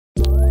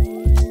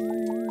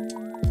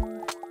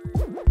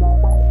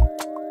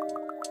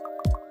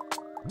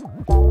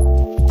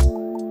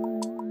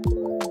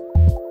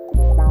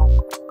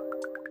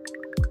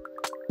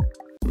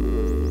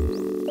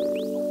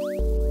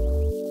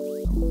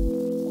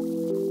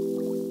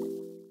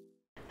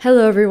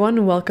Hello,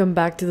 everyone. Welcome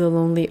back to the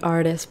Lonely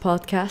Artist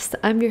podcast.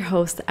 I'm your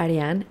host,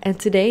 Ariane, and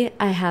today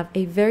I have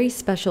a very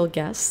special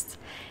guest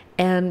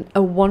and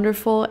a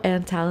wonderful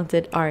and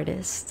talented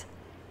artist.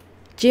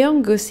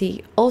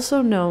 Jeongussi,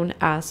 also known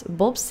as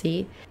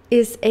Bulbssi,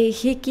 is a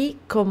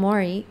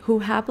hikikomori who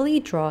happily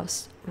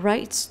draws,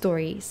 writes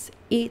stories,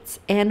 eats,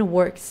 and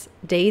works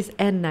days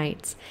and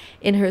nights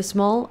in her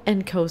small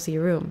and cozy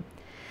room.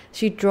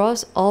 She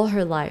draws all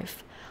her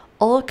life,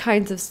 all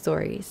kinds of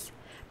stories,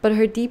 but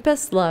her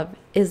deepest love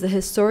is the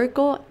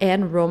historical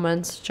and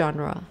romance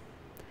genre.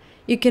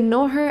 You can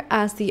know her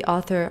as the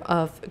author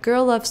of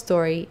girl love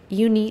story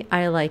Unnie,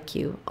 I Like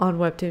You on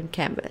Webtoon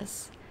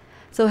Canvas.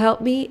 So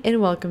help me in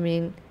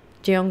welcoming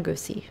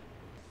Jeongussi.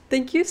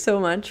 Thank you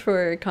so much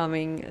for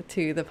coming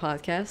to the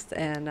podcast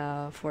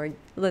and for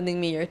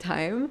lending me your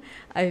time.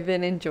 I've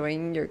been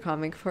enjoying your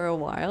comic for a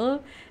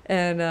while,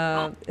 and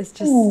it's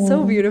just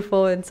so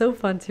beautiful and so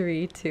fun to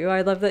read too.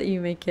 I love that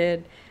you make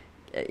it,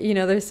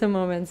 there's some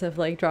moments of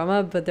like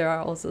drama, but there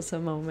are also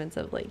some moments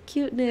of like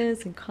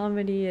cuteness and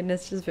comedy, and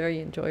it's just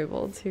very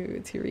enjoyable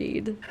to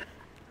read.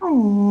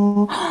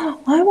 Oh,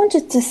 I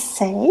wanted to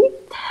say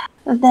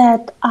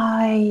that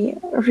I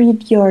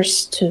read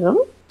yours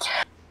too,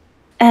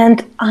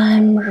 and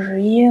I'm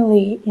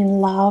really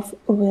in love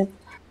with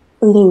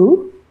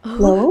Lou.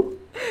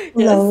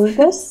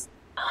 Yes.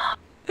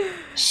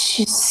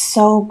 She's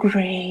so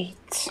great.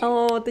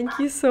 Oh, thank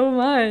you so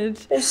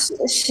much.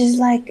 She's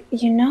like,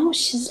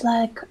 she's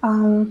like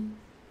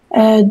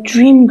a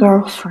dream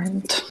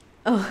girlfriend.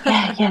 Oh.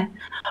 Yeah.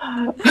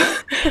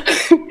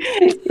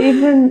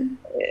 Even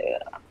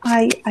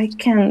I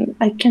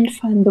can't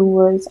find the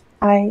words.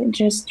 I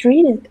just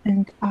read it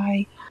and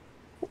I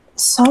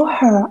saw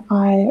her.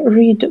 I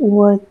read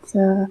what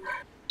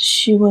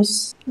she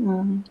was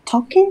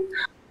talking,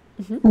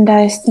 and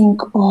I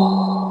think,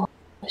 oh,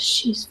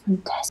 she's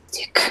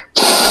fantastic.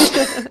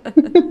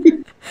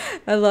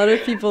 A lot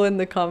of people in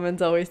the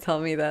comments always tell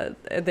me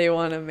that they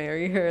want to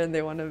marry her and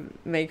they want to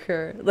make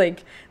her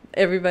like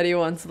everybody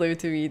wants Lou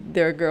to be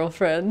their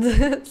girlfriend.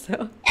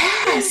 So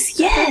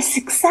yes,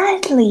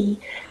 exactly.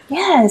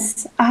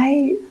 Yes,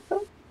 I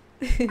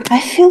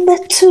feel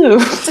that too.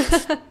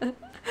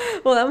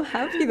 Well, I'm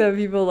happy that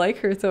people like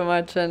her so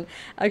much. And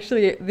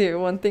actually, the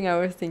one thing I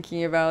was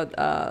thinking about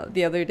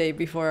the other day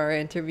before our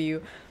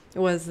interview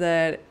was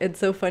that it's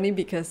so funny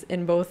because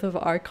in both of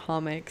our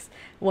comics,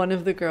 one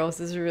of the girls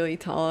is really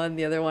tall and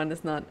the other one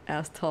is not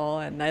as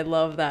tall. And I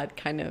love that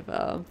kind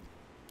of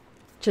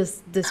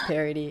just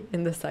disparity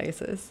in the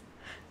sizes.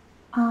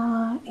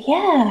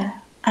 Yeah,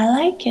 I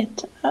like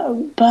it.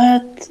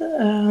 But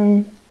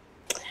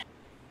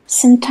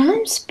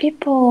sometimes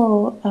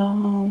people,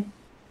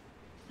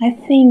 I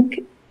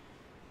think,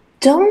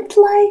 don't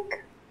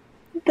like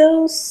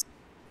those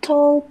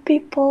tall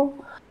people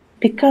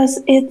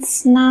because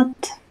it's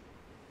not,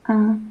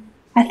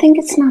 I think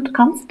it's not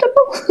comfortable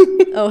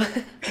Oh,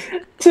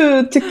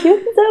 to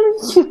kiss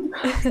them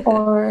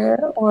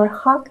or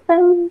hug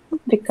them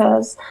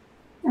because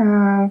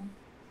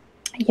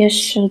you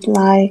should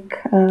like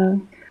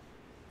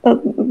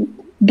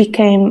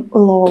became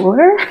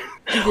lower.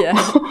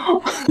 yeah.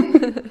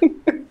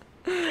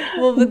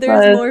 Well, but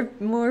there's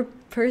more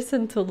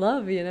person to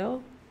love, you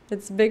know?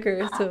 It's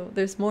bigger, so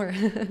there's more.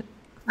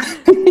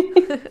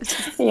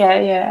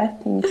 Yeah, I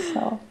think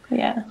so.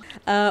 Yeah.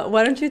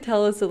 Why don't you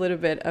tell us a little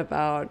bit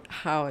about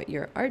how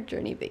your art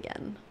journey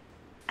began?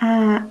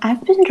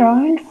 I've been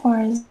drawing for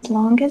as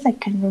long as I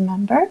can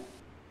remember.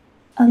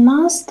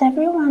 Almost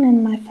everyone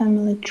in my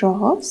family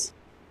draws.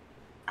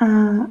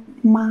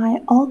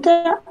 My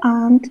older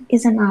aunt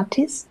is an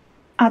artist,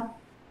 a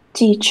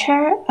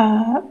teacher,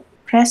 a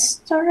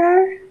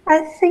restaurer,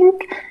 I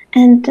think,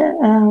 and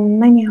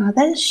many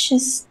others. She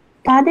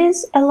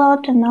studies a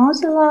lot and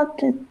knows a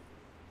lot.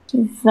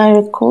 It's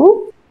very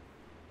cool.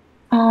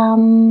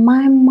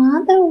 My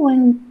mother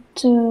went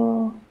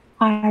to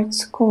art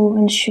school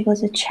when she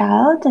was a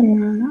child,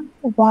 and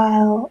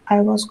while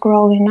I was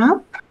growing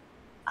up,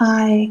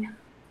 I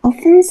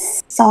often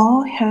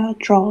saw her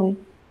drawing.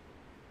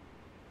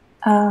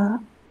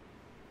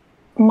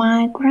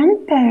 My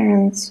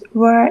grandparents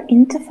were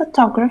into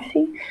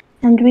photography,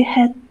 and we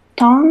had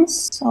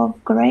tons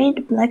of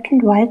great black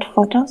and white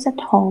photos at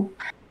home.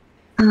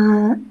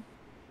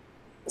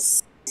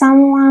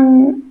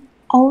 Someone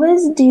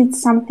always did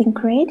something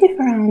creative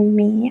around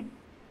me.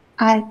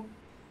 I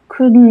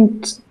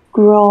couldn't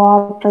grow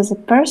up as a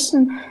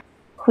person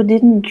who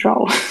didn't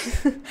draw.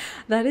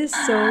 That is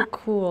so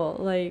cool,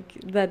 like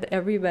that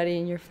everybody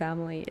in your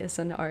family is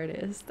an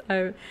artist.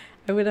 I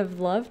would have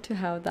loved to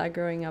have that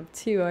growing up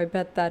too. I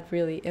bet that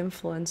really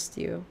influenced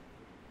you.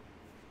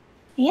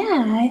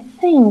 Yeah, I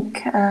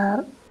think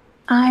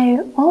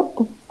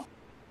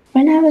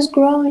when I was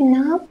growing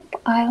up,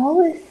 I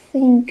always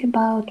think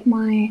about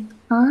my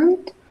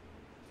aunt.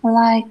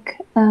 Like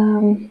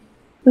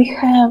we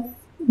have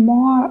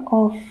more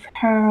of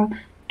her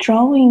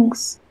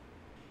drawings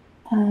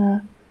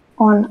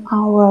on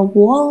our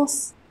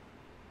walls,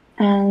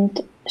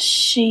 and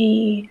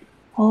she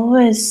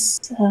always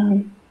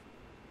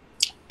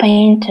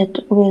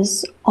painted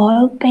with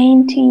oil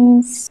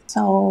paintings,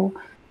 so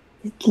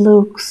it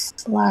looks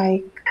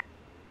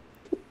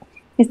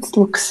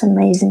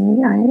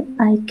amazing.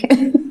 I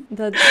can.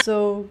 That's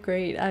so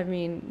great. I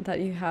mean, that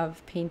you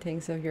have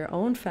paintings of your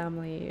own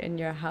family in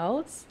your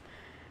house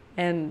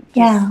and just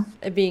Yeah.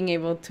 being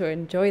able to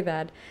enjoy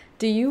that.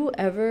 Do you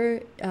ever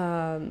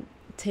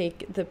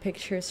take the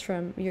pictures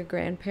from your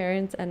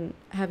grandparents, and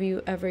have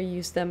you ever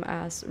used them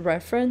as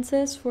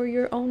references for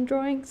your own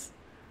drawings?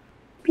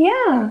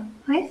 Yeah,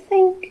 I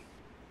think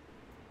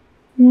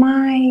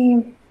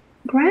my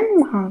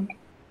grandma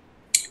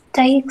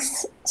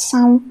takes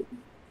some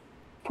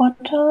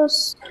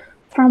photos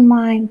from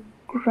my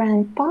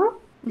grandpa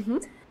Mm-hmm.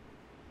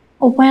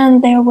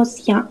 when there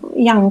was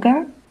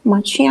younger,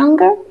 much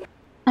younger,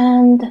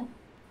 and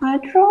I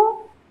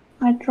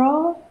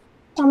draw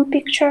some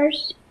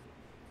pictures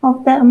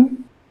of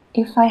them.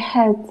 If I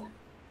had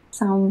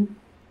some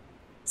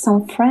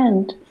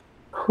friend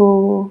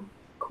who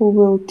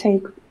will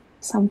take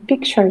some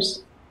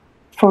pictures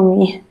for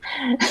me,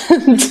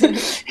 and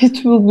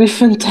it will be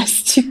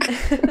fantastic.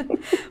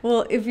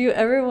 Well, if you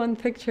ever want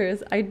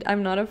pictures,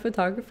 I'm not a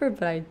photographer,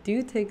 but I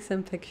do take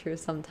some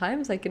pictures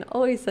sometimes. I can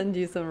always send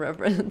you some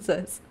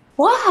references.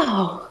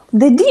 Wow,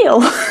 the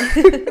deal.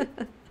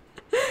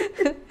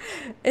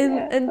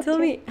 And tell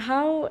Okay. me,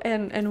 how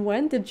and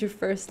when did you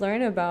first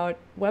learn about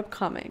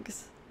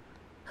webcomics?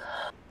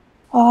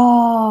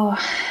 Oh,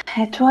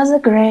 it was a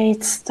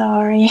great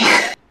story.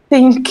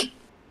 think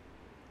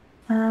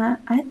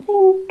I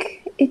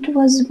think it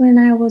was when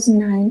I was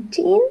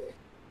 19.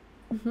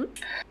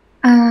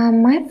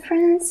 Mm-hmm. My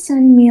friend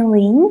sent me a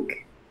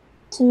link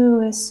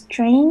to a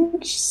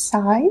strange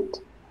site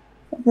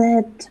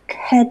that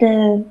had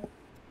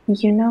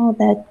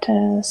that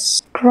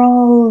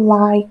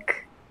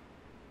scroll-like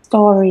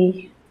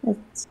story.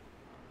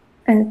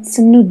 It's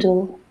a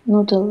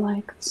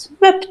noodle-like. It's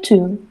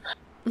Webtoon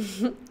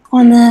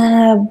on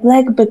a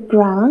black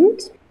background.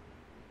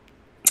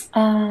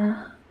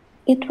 Uh,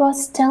 it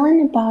was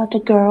telling about a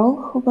girl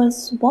who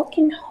was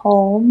walking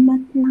home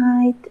at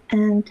night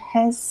and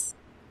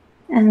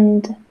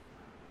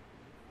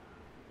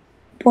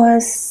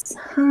was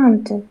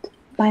haunted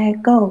by a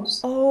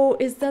ghost. Oh,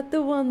 is that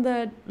the one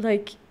that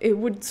like it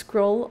would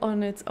scroll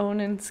on its own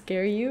and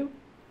scare you?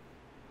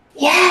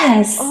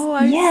 Yes, Oh,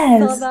 I saw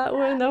yes. that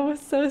one. That was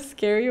so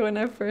scary when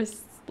I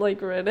first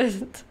like read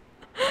it.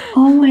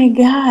 Oh my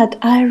God,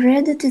 I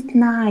read it at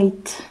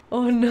night,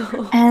 Oh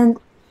no. and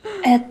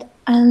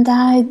and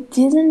I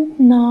didn't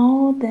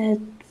know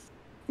that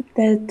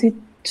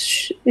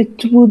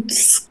it would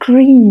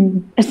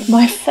scream at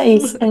my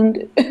face,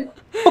 and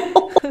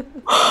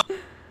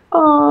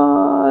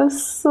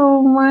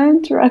so my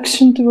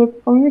interaction to a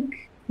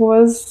comic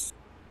was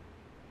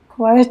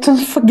quite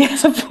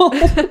unforgettable.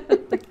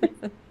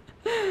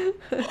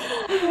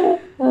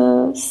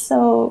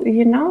 So,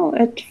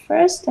 at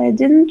first I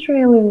didn't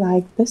really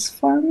like this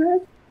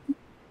format.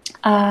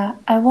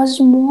 I was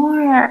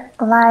more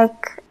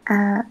like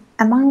a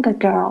manga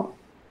girl.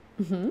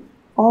 Mm-hmm.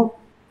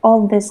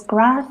 All these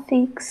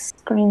graphics,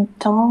 screen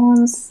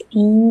tones,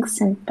 inks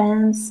and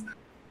pens.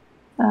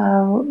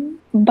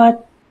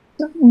 But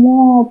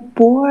more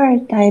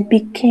bored I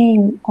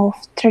became of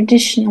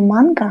traditional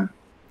manga,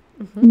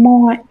 Mm-hmm.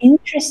 more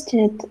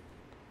interested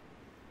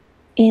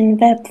in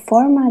web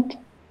format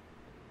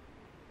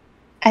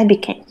I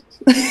became.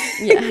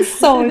 Yeah.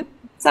 So it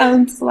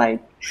sounds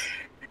like,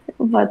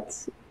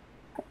 but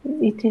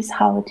it is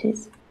how it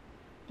is.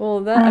 Well,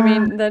 that I Uh,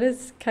 mean, that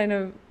is kind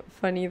of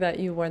funny that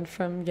you went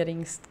from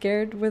getting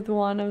scared with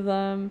one of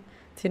them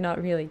to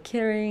not really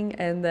caring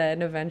and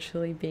then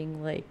eventually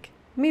being like,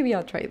 maybe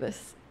I'll try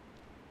this.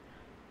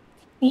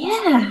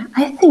 yeah,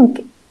 I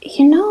think,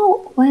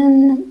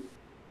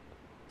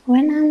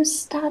 when I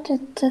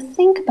started to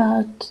think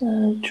about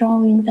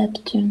drawing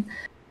webtoon,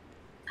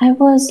 I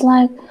was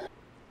like,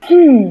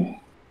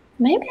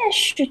 maybe I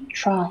should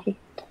try it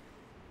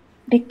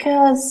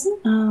because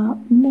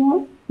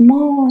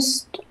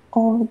most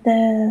of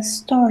the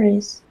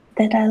stories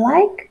that I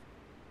like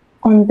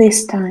on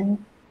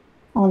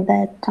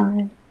that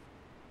time,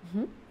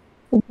 Mm-hmm.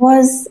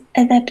 was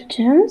a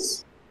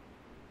webtoons.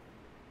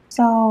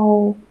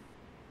 So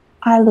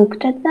I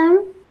looked at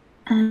them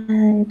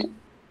and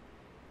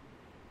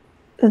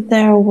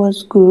there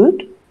was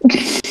good.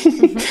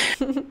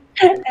 Mm-hmm.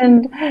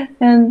 and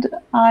and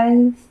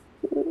I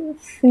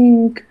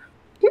think,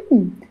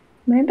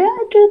 maybe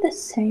I do the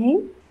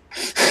same.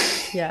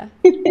 Yeah.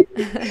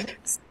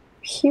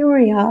 Here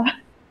we are.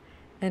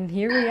 And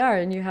here we are,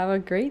 and you have a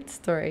great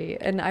story.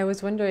 And I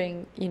was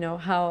wondering,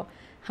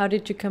 how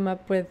did you come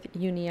up with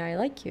Uni I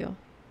Like You?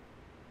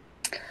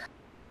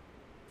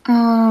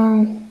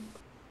 Um,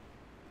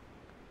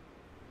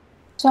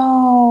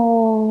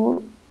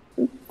 so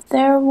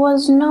there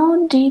was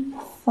no deep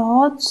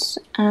thoughts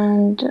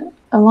and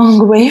a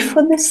long way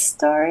for this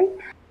story.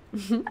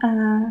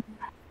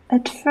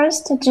 At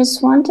first, I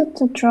just wanted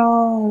to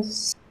draw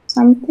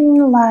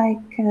something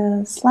like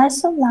a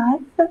slice of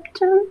life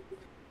webtoon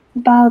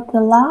about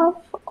the love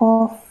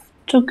of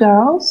two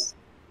girls.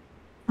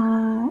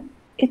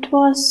 it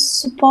was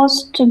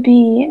supposed to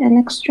be an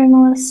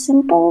extremely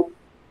simple,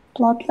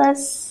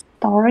 plotless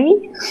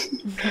story.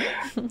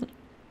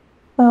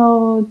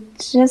 So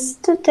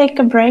just to take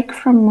a break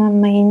from my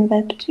main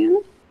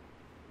webtoon,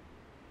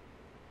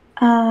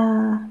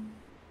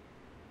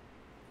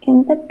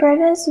 in the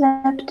previous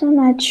webtoon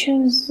I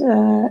choose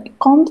a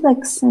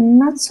complex and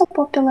not so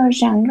popular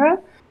genre,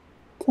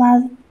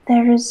 plus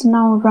there is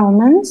no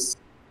romance.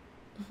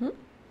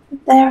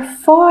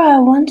 Therefore, I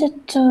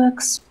wanted to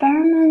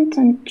experiment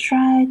and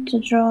try to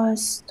draw a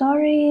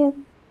story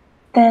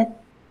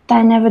that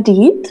I never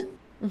did.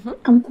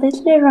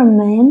 Completely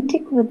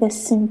romantic with a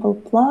simple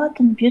plot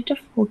and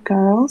beautiful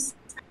girls.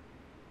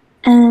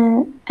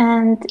 And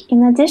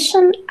in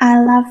addition,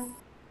 I love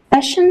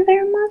fashion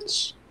very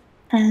much,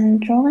 and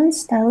drawing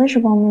stylish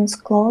women's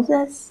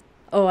clothes.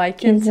 Oh, I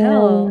can is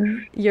tell.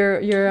 Your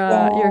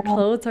yeah.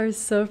 clothes are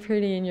so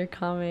pretty in your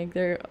comic.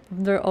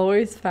 They're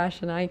always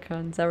fashion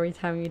icons every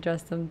time you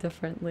dress them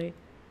differently.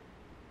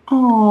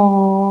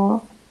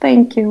 Oh,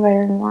 thank you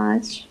very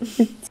much.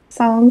 It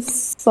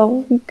sounds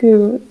so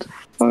good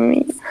for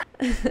me.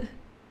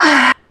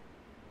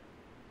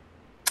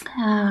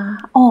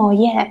 Oh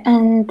yeah,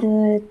 and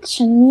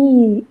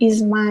Chani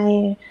is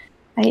my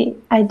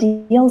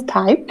ideal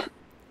type,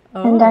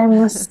 and Oh.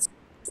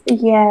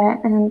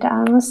 and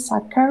I'm a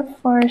sucker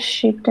for a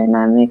ship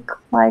dynamic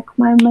like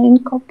my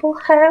main couple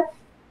have,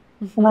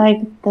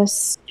 like the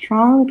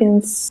strong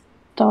and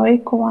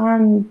stoic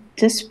one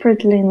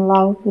desperately in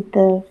love with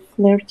the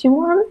flirty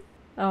one.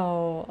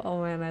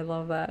 Oh man, I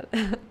love that.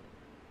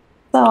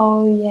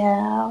 So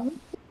yeah,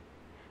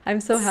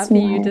 I'm so it's happy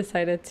you my.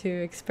 decided to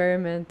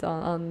experiment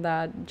on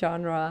that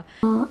genre.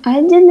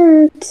 I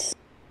didn't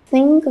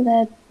think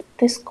that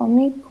this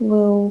comic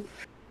will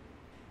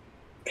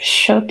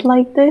shoot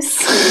like this.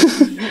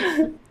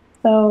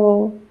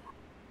 so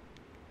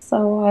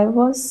I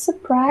was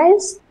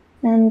surprised,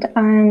 and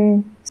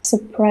I'm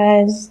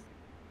surprised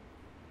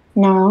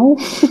now.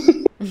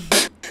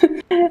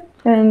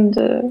 And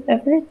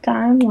every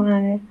time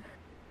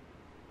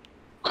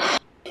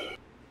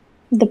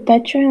the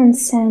Patreon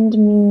send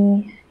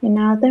me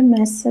another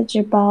message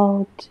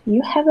about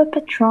you have a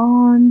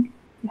patron,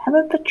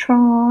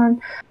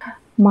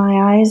 my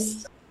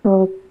eyes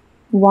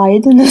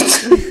widen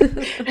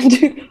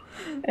it.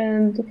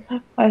 and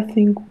I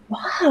think,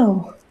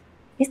 wow,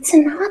 it's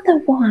another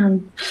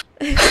one.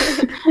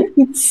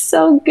 It's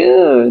so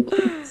good.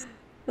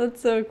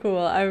 That's so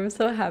cool. I'm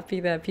so happy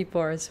that people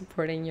are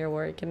supporting your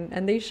work,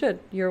 and they should.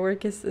 Your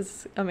work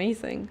is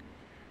amazing.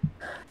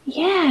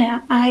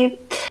 Yeah, I'm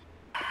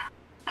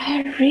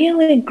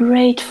really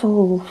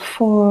grateful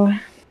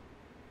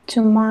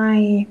to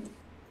my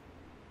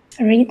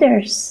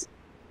readers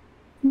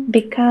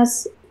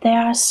because they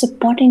are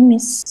supporting me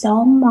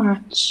so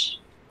much.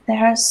 They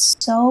are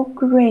so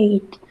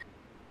great.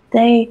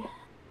 They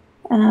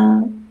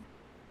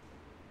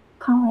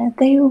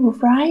they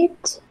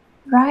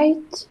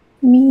write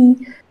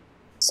me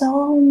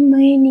so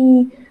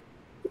many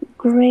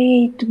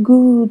great,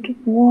 good,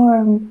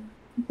 warm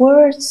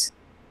words.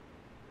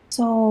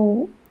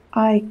 So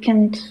I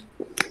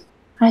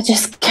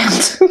just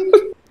can't.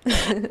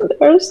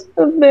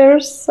 They're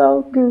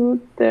so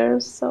good. They're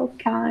so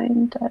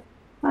kind.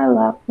 I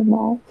love them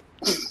all.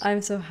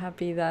 I'm so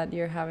happy that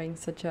you're having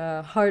such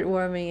a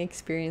heartwarming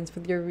experience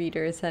with your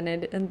readers,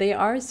 and they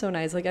are so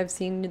nice. Like I've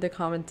seen the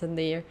comments, and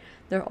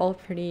they're all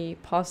pretty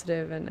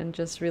positive and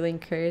just really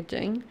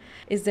encouraging.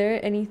 Is there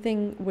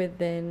anything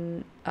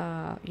within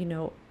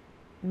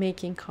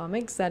making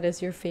comics that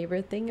is your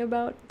favorite thing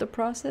about the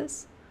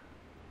process?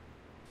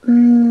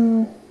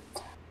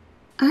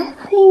 I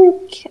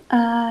think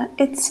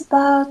it's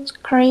about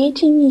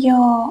creating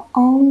your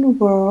own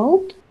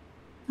world,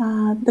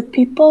 the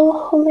people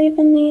who live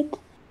in it,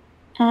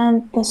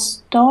 and the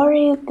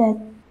story that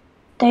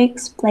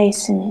takes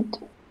place in it.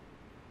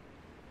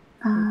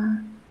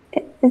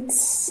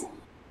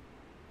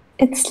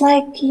 It's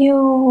like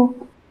you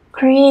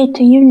create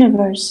a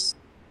universe,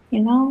 you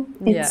know?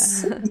 Yeah.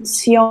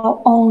 It's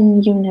your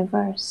own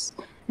universe,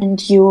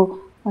 and you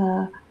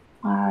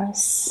are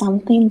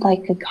something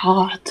like a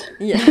god.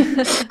 Yeah.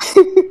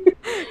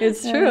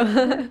 It's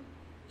true.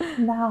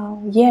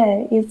 Now,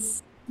 yeah,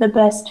 it's the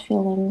best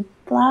feeling.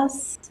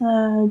 Plus,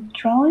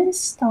 drawing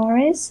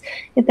stories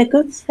is a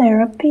good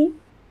therapy.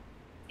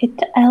 It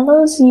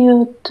allows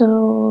you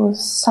to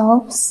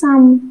solve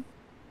some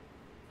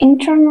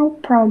internal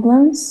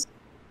problems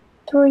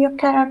through your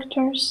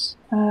characters,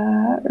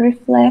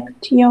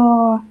 reflect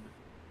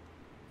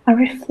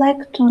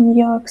on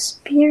your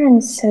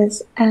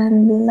experiences,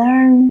 and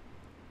learn.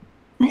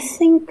 I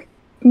think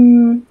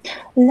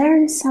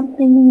learn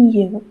something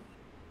new.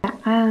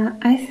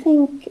 I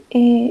think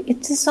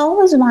it is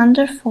always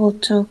wonderful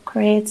to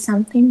create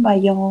something by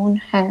your own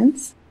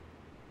hands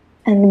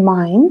and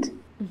mind.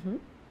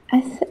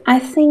 I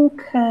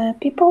think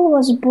people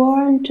was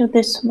born to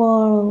this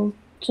world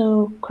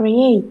to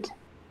create,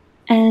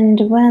 and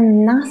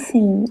when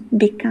nothing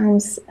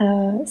becomes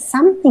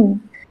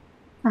something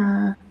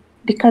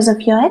because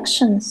of your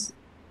actions,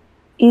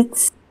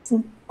 it's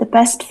the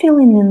best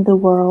feeling in the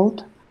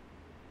world.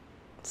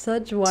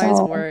 Such wise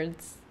So,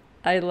 words.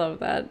 I love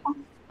that.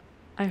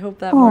 I hope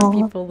that more oh,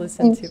 people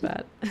listen to thank you.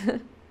 that.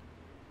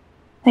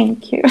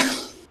 Thank you.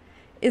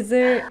 Is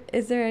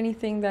there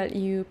anything that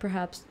you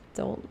perhaps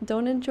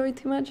don't enjoy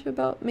too much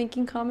about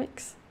making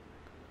comics?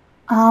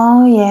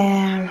 Oh,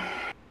 yeah.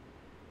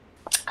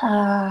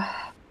 Uh,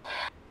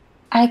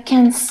 I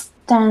can't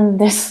stand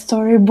this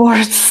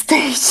storyboard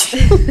stage.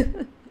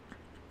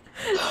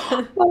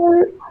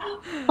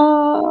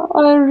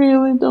 I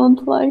really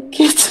don't like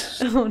it.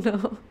 Oh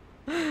no.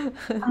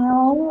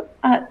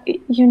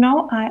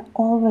 I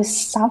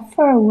always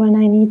suffer when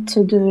I need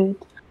to do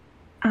it.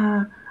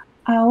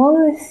 I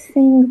always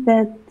think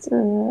that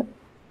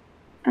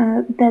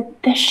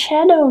the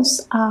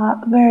shadows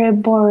are very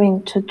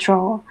boring to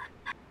draw.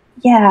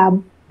 Yeah,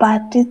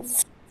 but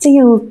it's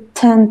still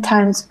 10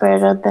 times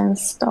better than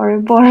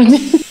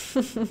storyboarding.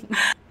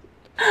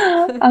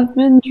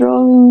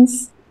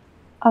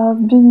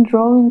 I've been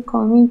drawing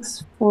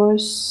comics for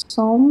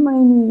so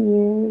many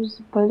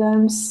years, but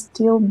I'm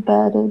still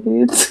bad at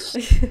it.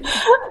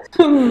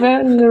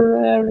 Very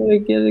rarely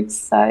get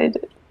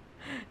excited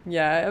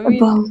Yeah, I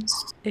mean, about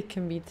it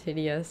can be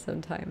tedious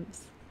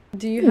sometimes.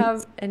 Do you it.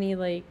 have any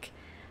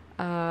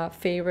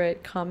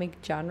favorite comic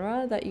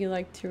genre that you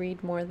like to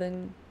read more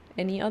than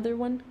any other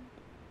one?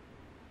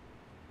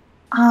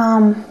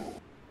 Um,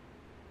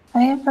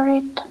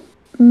 Favorite?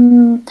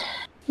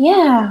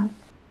 Yeah,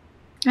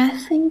 I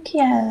think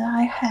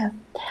I have.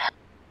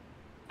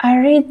 I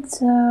read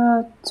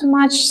too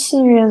much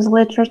serious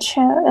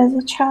literature as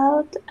a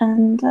child,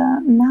 and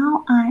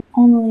now I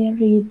only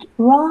read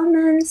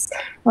romance,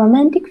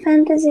 romantic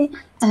fantasy,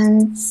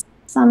 and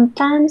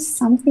sometimes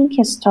something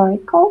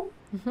historical.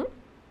 Mm-hmm.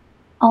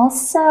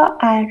 Also,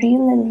 I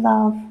really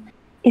love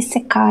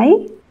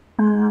isekai.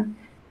 Uh,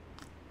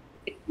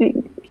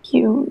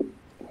 you,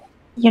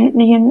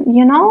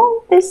 you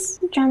know this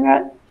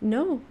genre?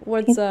 No,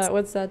 It's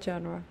what's that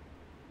genre?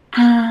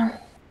 uh,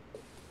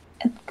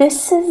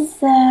 this is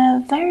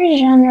the very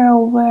genre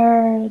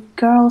where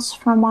girls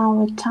from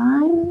our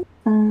time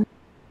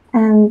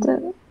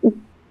and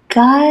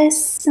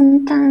guys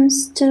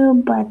sometimes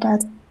too, but I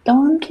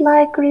don't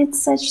like read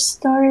such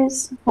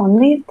stories,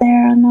 only if they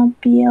are not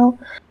BL.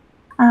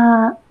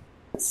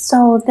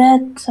 So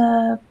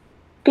that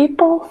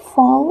people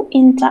fall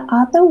into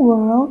other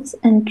worlds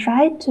and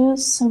try to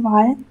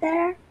survive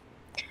there.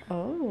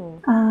 Oh,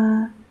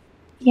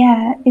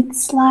 Yeah,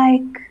 it's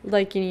like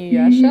like mm,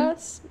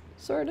 Inuyasha,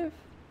 sort of?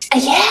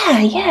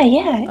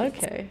 yeah.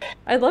 Okay.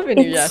 I love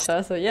It's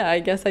Inuyasha, so yeah, I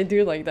guess I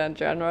do like that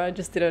genre. I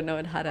just didn't know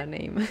it had a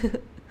name.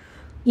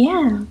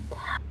 yeah.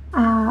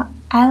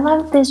 I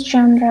love this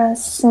genre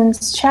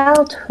since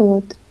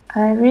childhood.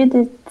 I read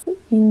it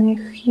in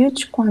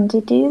huge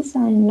quantities.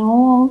 I know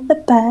all the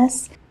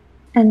best,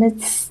 and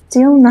it's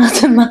still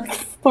not enough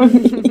for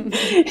me.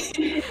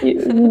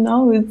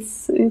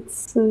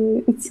 It's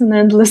an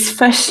endless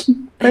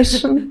passion.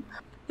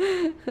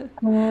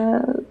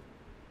 Uh,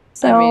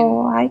 I so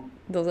mean, I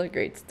those are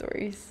great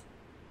stories.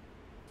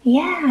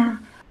 yeah.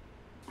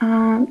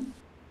 Um,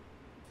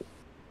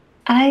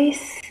 I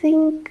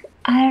think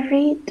I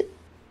read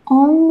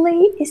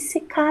only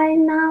isekai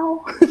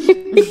now.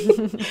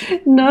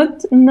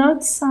 Not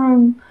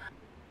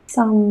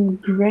some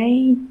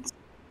great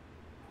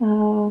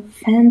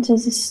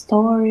fantasy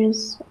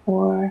stories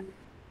or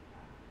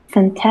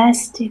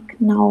fantastic.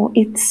 No,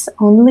 it's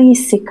only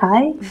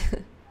isekai,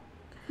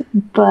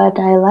 but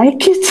I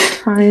like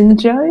it. I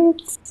enjoy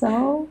it.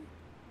 So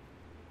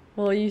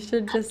Well, you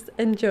should just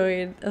enjoy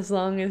it as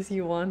long as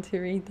you want to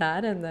read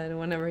that, and then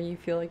whenever you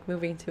feel like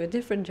moving to a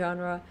different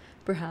genre,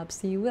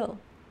 perhaps you will.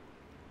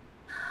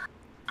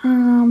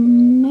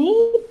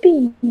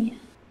 maybe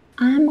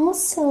I'm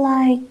also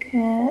like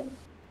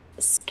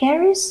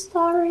scary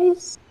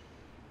stories.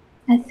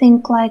 I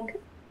think like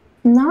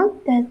not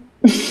that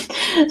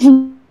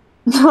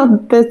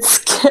not that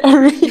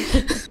scary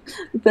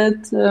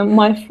that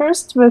my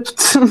first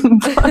webtoon,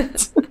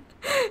 but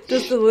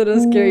Just a little uh,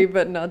 scary,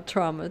 but not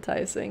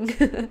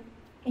traumatizing.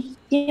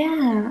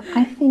 yeah,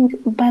 I think,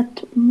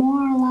 but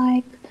more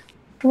like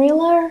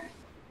thriller,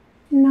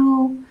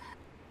 no,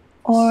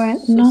 or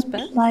not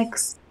like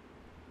Suspense?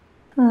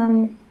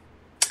 um,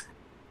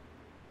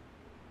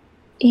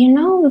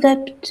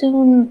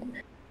 Webtoon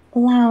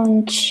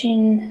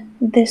launching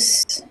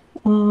this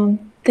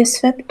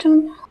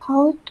webtoon,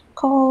 how it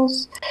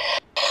calls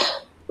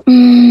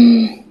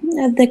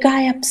the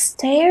guy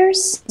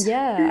upstairs,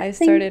 Yeah, I I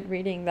think. started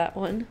reading that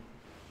one.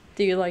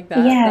 Do you like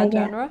Yeah, that yeah,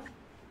 genre?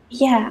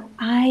 yeah.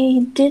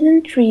 I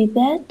didn't read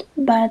that,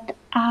 but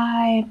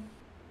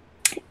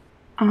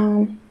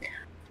um,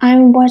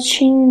 I'm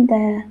watching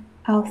the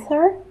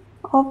author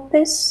of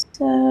this.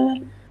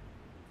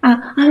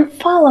 I'm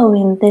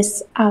following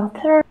this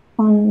author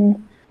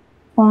on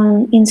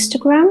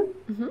Instagram,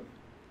 Mm-hmm.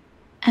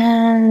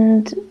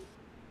 and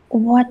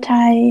what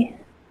I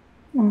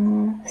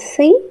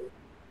see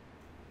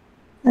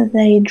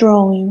the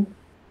drawing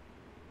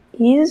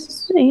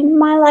is in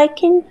my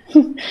liking,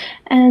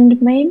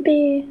 and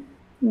maybe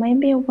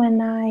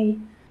when I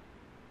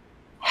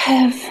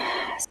have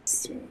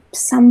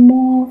some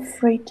more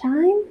free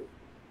time,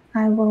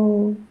 I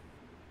will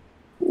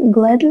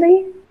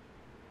gladly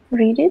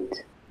read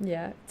it.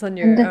 Yeah, it's on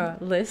And your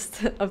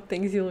list of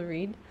things you'll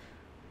read.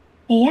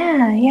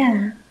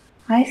 yeah.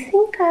 I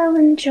think I'll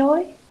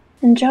enjoy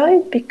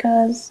it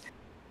because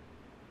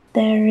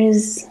there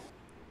is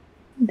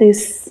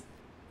this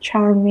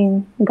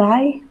charming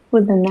guy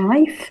with a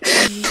knife.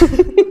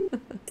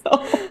 So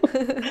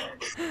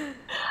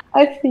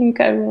I think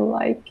I will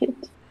like it.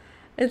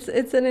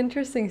 It's an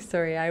interesting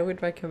story. I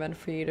would recommend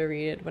for you to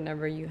read it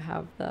whenever you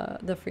have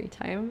the free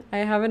time. I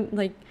haven't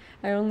like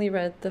I only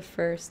read the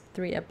first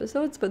 3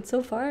 episodes, but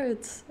so far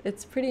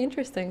it's pretty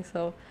interesting.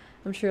 So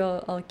I'm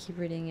sure I'll keep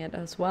reading it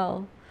as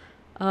well.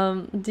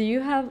 Do you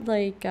have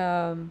like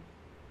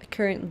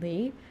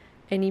currently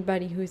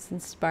anybody who's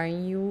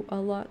inspiring you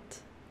a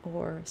lot,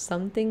 or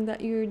something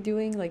that you're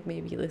doing, like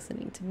maybe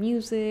listening to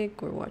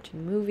music or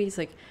watching movies?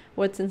 Like,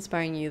 what's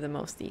inspiring you the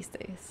most these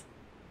days?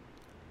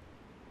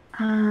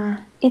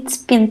 It's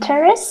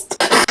Pinterest.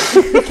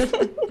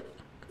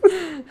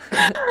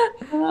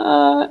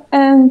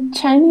 And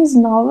Chinese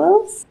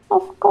novels,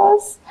 of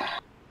course.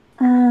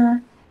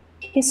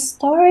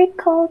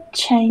 Historical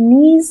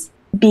Chinese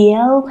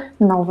BL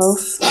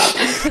novels.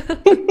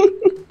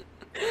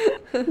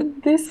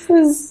 This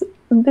is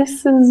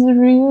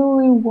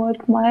really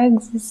what my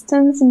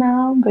existence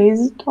now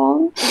based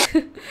on,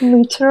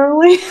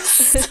 literally.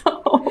 So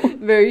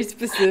Very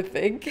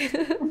specific.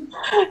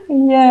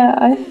 yeah,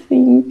 I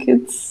think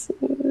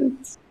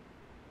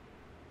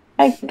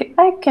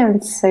I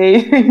can't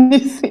say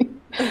anything.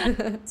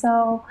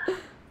 So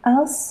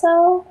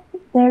also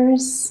there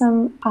is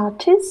some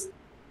artists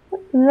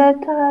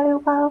that I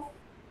love.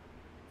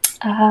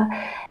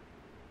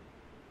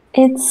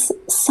 It's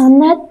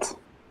Sonnet,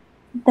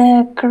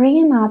 the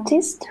Korean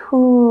artist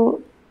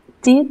who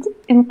did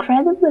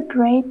incredibly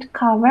great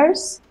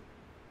covers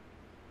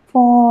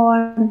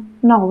for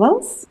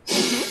novels.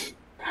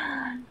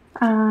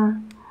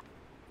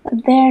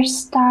 Their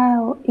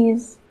style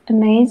is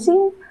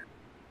amazing,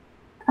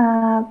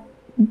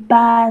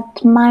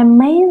 but my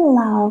main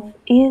love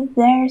is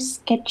their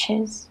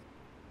sketches.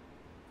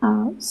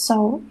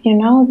 So,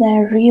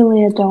 they're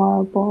really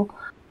adorable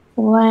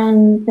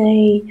when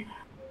they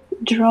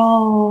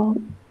draw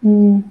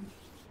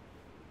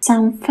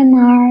some fan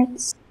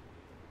arts,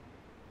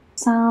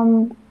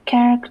 some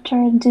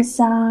character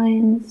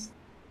designs,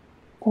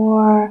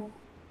 or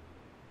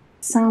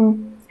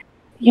some,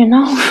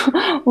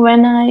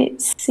 when I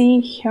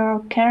see her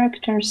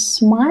character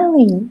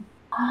smiling,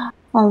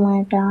 oh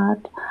my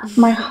god,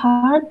 my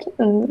heart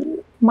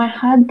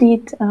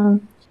did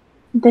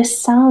this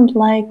sound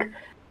like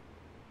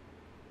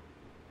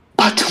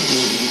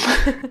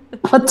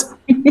but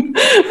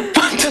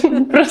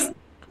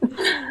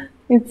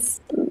it's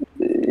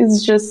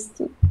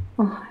just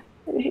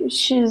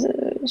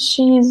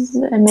she's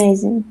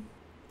amazing.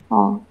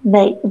 Oh,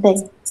 they're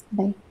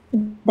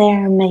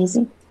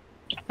amazing.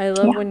 I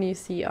love Yeah. when you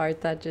see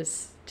art that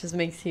just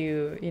makes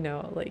you,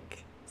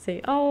 like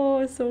say, "Oh,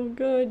 it's so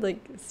good," like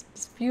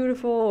it's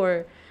beautiful,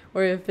 or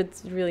if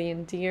it's really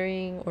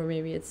endearing, or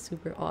maybe it's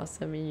super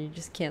awesome and you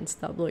just can't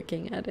stop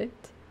looking at it.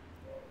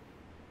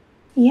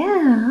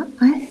 Yeah,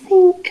 I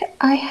think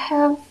I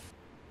have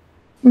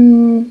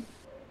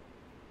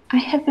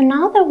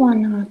another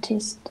one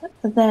artist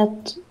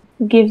that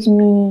gives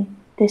me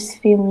this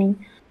feeling.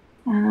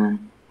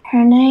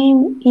 Her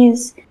name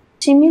is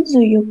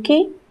Shimidzu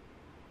Yuki.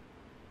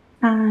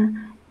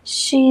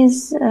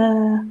 She's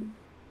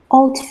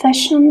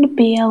old-fashioned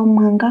BL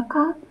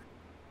mangaka.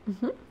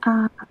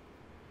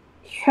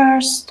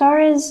 Her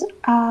stories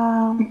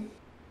are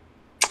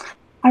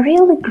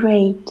really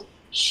great.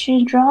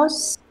 She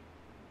draws,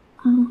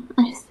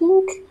 I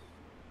think,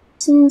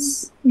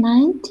 since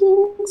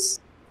 19th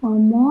or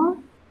more.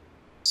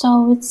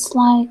 So it's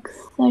like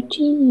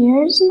 30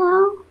 years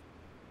now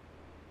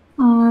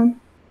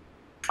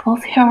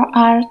of her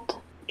art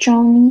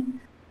journey.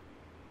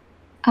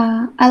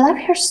 I love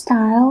her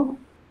style,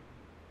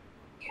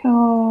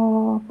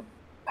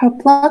 her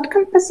plot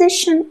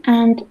composition,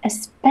 and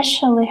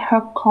especially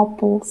her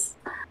couples.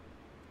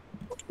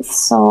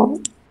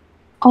 So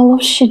all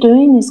of she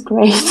doing is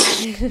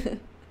great.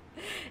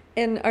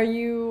 And are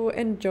you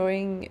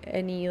enjoying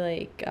any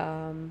like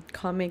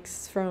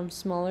comics from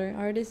smaller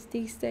artists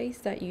these days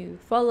that you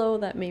follow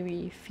that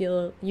maybe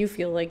feel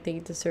like they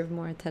deserve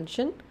more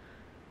attention?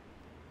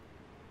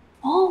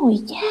 Oh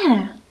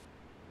yeah.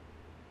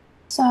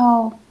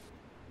 So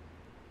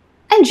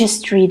I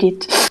just read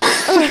it.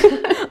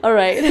 All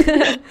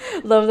right.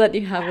 Love that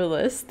you have a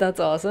list. That's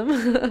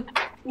awesome.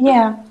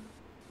 Yeah.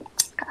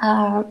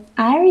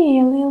 I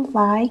really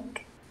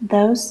like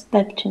those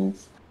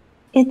webtoons.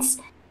 It's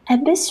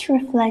Abyss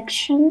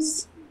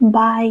Reflections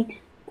by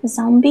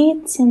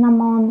Zombie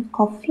Cinnamon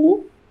Coffee,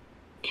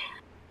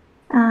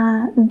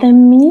 The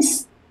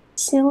Mist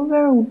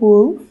Silver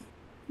Wolf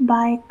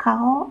by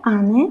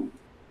KaoAne,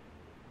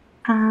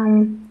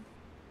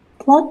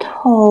 Plot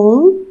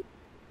Hole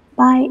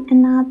by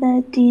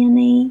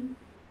Another.dna,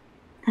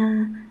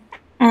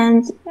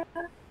 and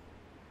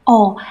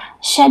Oh,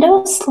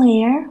 Shadow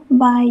Slayer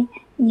by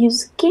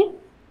Yuz'ki,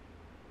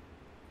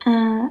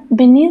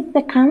 Beneath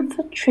the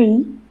Camphor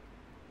Tree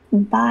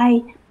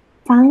by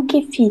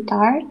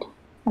funkyfeetart,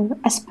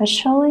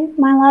 especially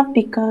my love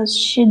because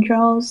she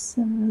draws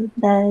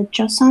the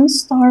Joseon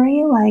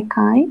story like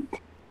I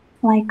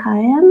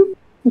am.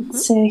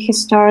 It's a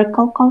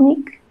historical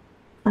comic,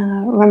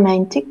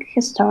 romantic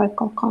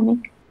historical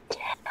comic,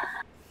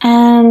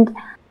 and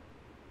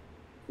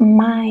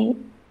my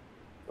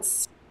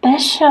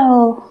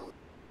special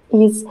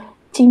is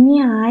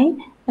TMI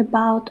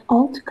about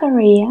Old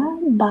Korea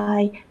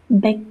by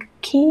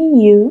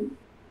BekkieYui.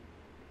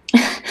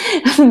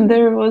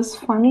 There was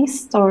funny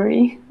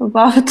story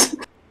about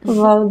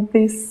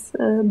this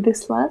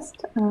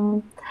last.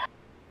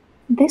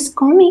 This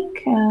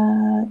comic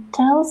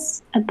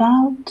tells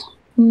about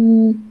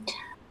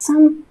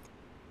some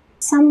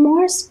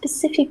more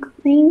specific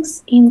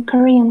things in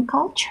Korean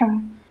culture.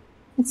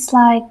 It's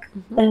like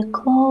the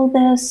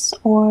clothes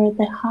or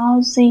the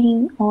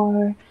housing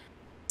or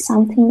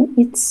something.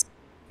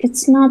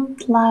 It's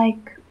not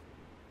like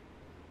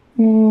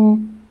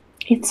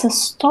it's a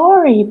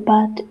story,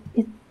 but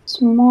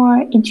it's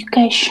more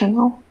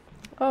educational.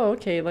 Oh,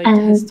 okay, like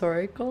And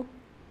historical?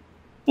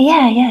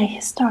 yeah,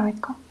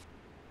 historical.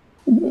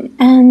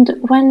 And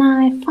when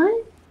I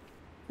find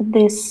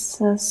this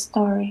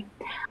story,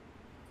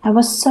 I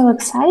was so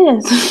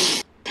excited.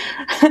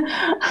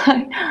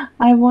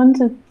 I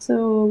wanted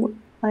to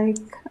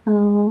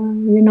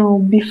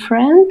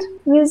befriend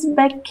with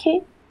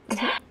Becky.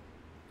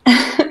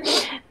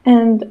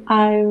 And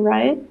I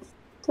write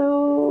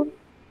to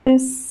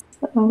this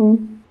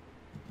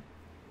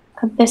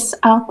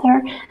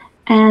author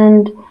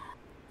and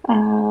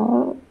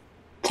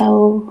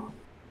tell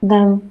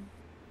them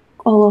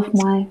all of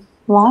my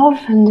love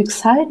and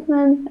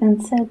excitement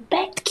and said,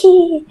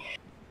 Becky,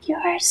 you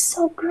are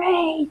so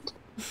great.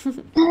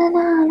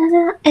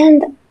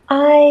 And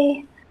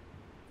I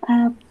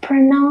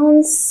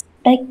pronounce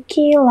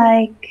Becky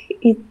like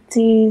it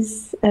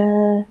is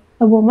a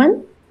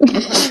woman,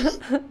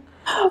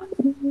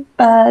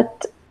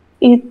 but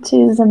it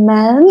is a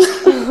man,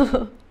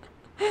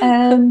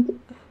 and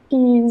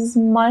he is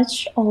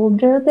much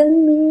older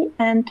than me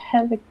and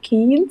have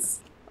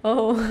kids.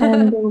 Oh.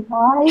 And a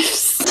wife,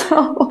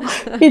 so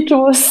it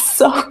was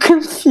so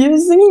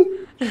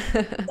confusing.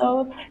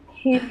 So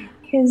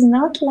he's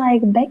not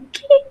like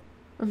Becky,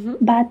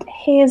 but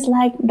he is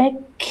like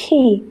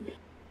Becky.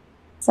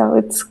 So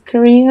it's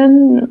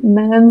Korean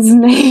man's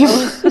name.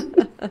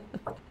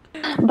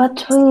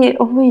 But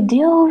we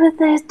deal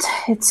with it.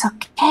 It's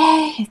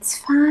okay. It's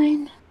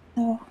fine.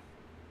 So.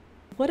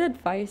 What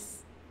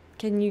advice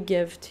can you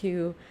give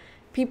to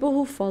people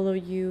who follow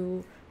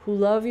you, who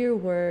love your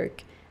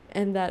work,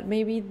 and that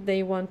maybe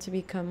they want to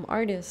become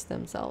artists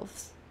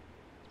themselves?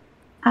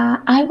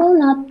 I will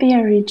not be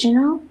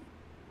original,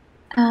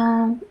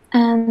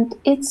 and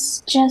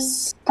it's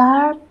just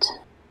start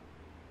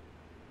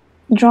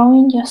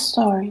drawing your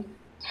story.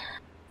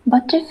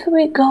 But if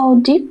we go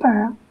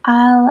deeper,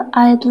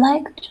 I'd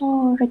like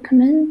to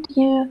recommend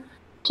you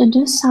to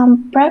do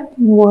some prep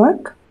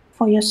work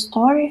for your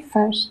story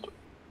first.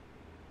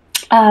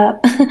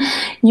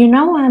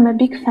 I'm a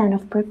big fan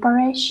of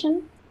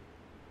preparation.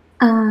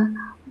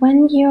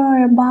 When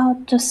you're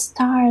about to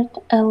start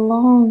a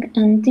long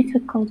and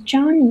difficult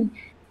journey,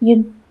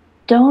 you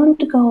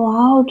don't go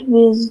out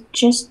with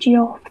just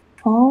your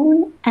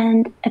phone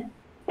and a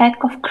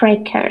pack of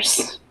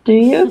crackers, do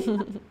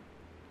you?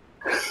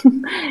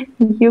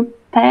 You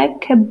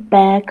pack a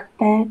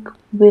backpack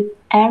with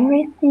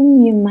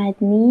everything you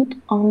might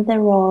need on the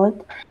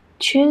road,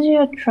 choose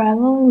your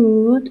travel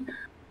route,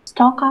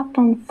 stock up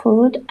on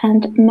food,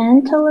 and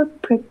mentally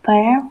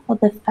prepare for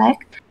the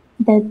fact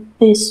that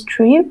this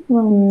trip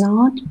will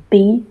not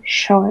be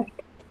short.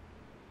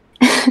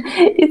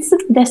 It's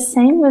the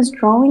same with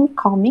drawing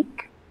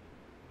comic.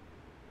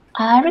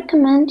 I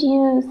recommend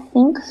you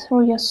think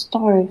through your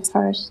story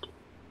first.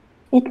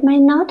 It may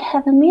not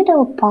have a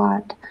middle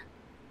part,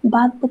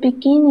 but the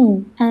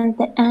beginning and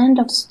the end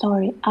of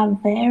story are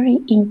very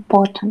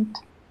important.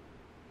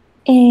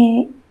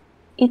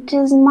 It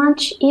is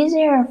much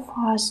easier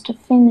for us to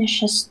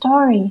finish a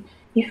story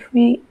if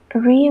we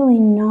really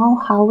know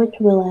how it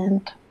will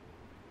end.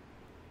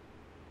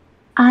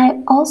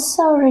 I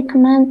also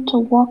recommend to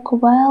work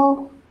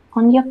well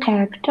on your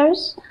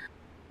characters,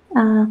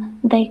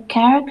 their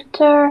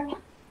character,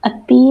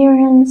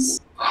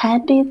 appearance,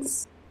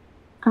 habits.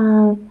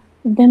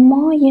 The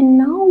more you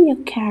know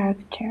your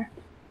character,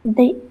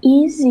 the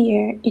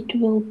easier it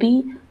will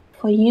be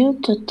for you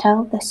to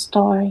tell the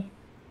story.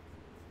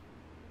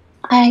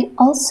 I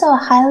also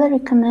highly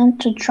recommend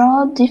to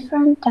draw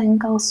different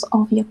angles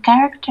of your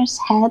character's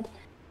head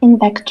in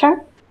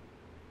vector.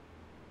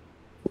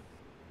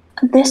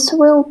 This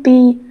will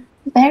be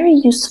very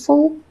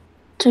useful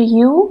to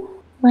you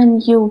when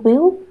you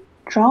will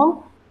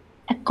draw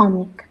a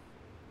comic.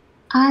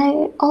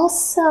 I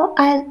also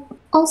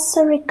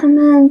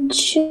recommend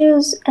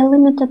choose a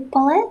limited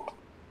palette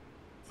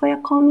for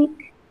your comic.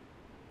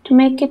 to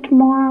make it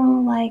more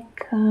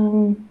like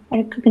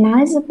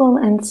recognizable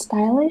and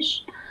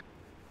stylish.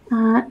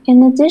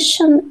 In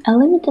addition, a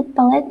limited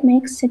palette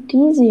makes it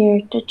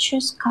easier to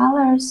choose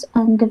colors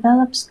and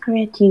develops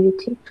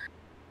creativity.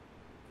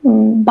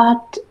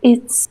 But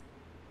it's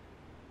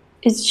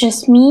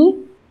just me.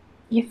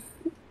 If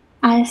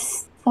I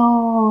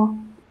saw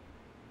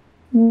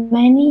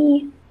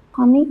many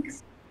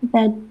comics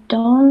that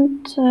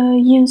don't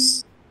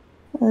use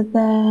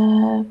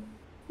the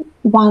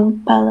one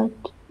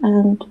palette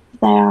and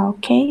they are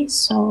okay,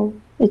 so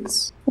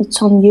it's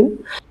on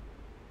you.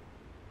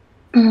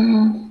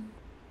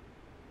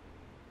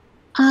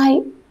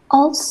 I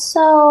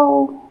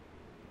also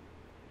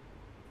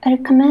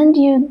recommend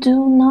you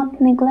do not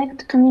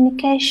neglect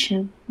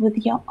communication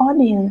with your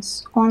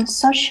audience on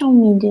social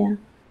media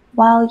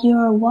while you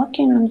are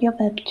working on your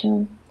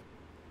webtoon.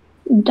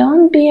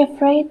 Don't be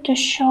afraid to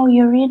show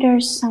your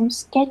readers some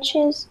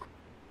sketches,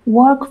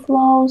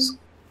 workflows,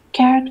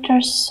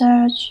 character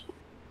search,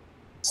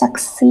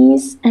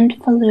 success, and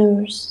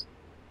failures.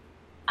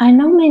 I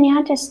know many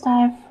artists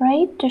are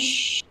afraid to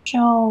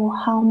show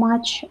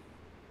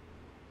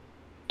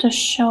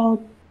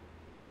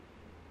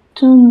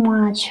too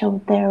much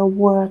of their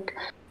work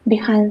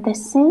behind the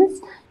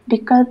scenes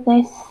because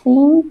they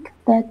think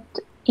that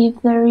if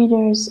the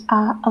readers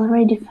are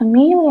already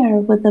familiar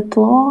with the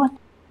plot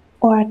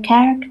or a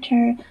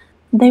character,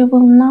 they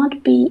will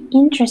not be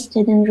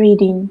interested in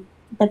reading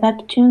the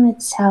webtoon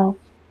itself.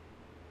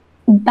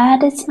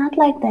 But it's not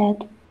like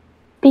that.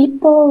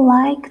 People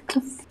like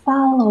to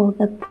follow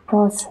the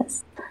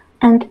process,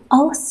 and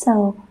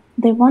also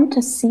they want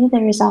to see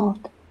the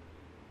result.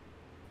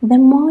 The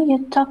more you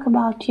talk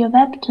about your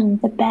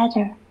webtoon, the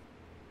better.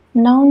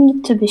 No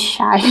need to be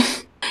shy.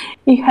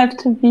 You have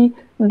to be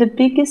the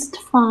biggest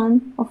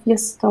fan of your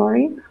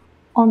story,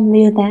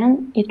 only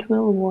then it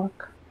will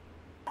work.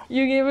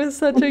 You gave us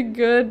such a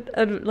good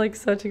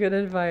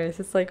advice.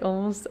 It's like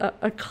almost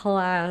a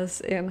class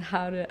in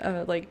how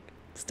to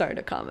start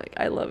a comic.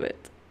 I love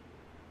it.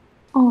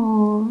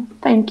 Oh,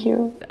 thank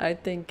you. I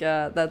think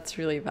that's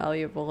really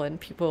valuable, and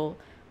people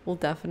will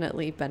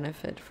definitely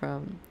benefit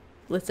from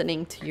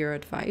listening to your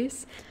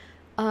advice.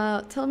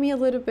 Tell me a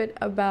little bit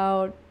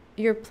about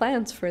your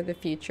plans for the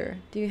future.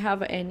 Do you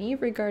have any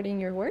regarding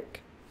your work?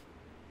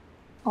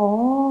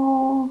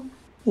 Oh,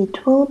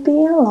 it will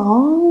be a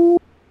long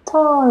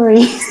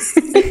story.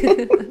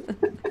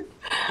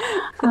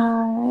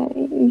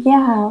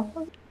 Yeah,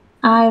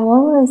 I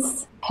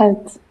always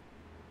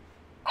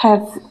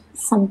have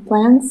some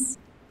plans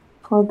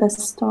for the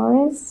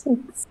stories.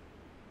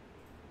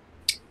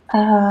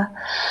 I'm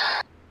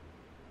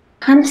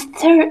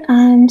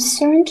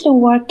currently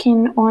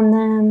working on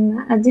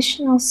an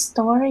additional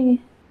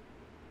story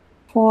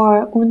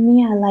for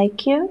Unnie, I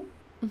Like You.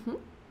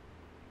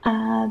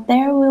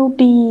 There will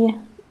be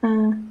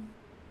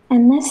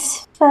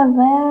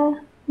NSFV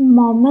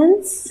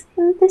moments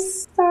in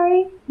this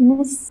story.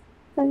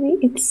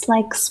 It's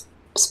like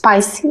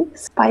spicy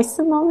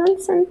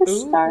moments in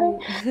this story.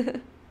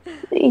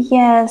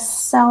 Yes,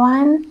 so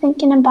I'm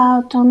thinking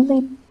about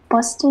only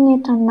posting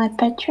it on my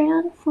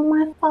Patreon for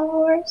my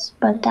followers,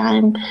 but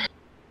I'm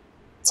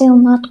still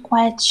not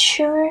quite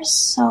sure.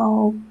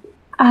 So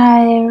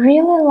I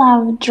really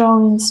love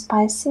drawing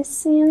spicy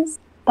scenes,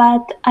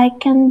 but I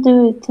can't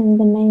do it in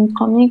the main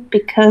comic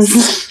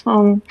because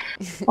of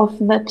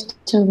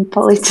Webtoon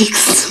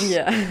politics.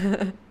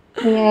 Yeah.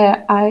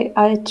 Yeah,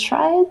 I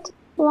tried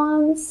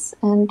once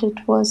and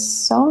it was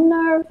so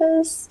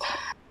nervous.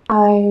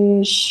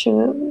 I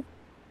should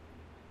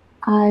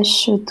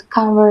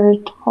cover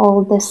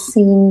all the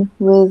scene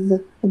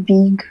with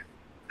big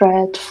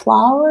red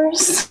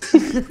flowers.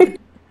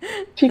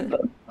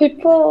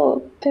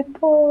 People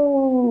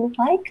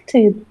liked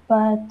it,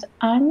 but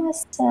I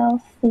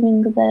myself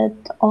think that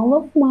all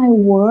of my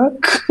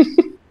work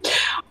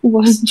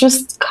was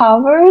just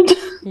covered.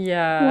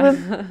 Yeah.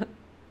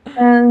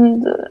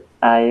 And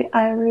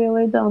I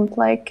really don't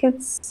like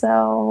it,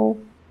 so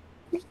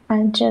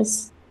I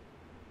just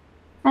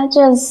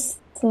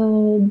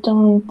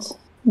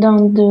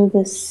don't do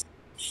this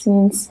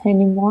scenes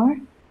anymore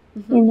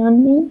in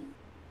Unnie.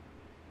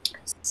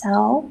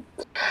 So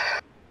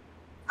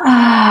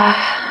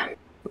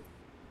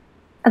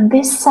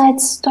this side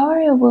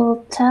story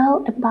will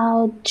tell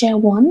about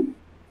Jaewon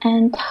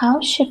and how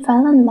she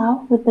fell in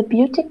love with the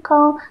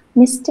beautiful,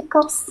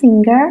 mystical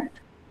singer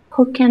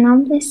who can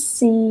only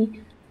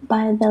see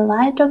by the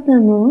light of the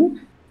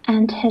moon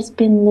and has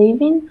been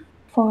living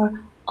for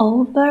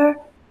over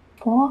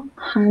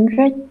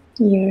 400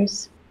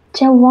 years.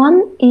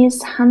 Jaewon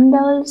is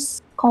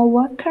Hanbel's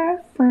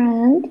co-worker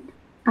friend.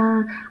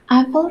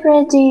 I've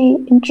already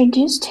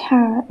introduced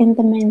her in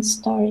the main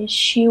story.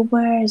 She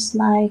wears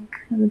like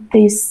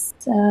this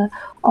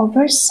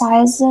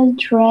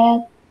oversized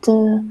red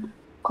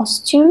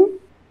costume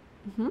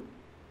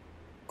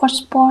for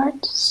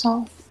sport.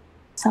 So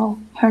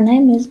her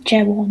name is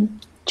Jaewon.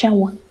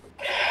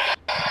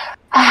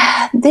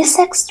 This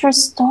extra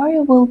story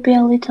will be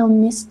a little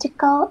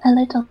mystical, a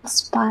little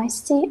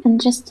spicy, and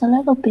just a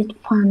little bit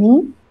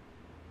funny.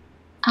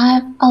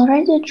 I've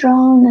already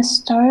drawn a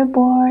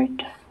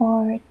storyboard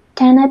for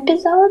 10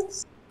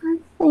 episodes, I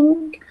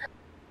think.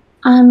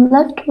 I'm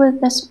left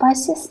with the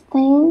spiciest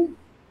thing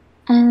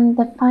and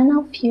the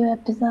final few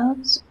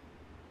episodes.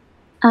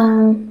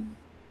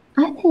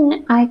 I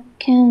think I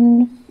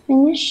can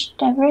finish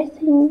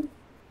everything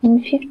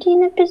in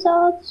 15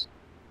 episodes,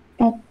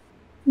 but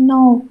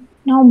no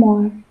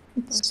more.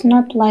 It's Okay.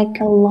 not like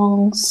a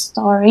long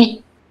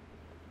story.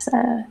 So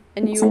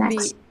And it's an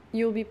ex.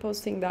 you'll be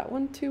posting that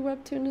one to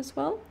Webtoon as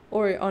well,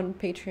 or on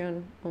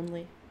Patreon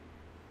only?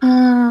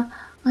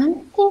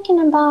 I'm thinking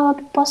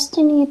about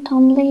posting it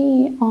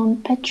only on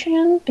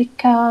Patreon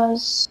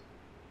because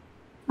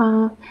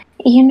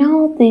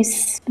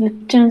this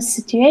Webtoon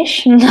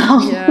situation now.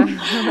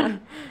 Yeah.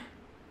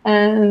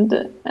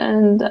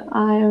 and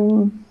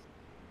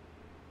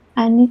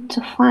I need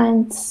to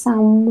find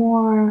some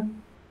more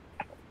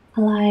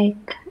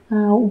like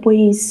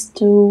ways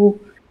to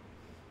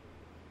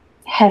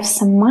have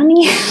some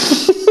money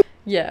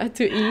Yeah,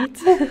 to eat.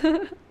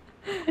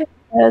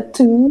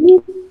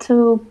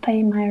 to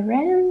pay my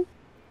rent,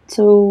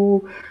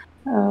 to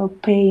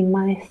pay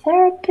my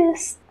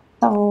therapist.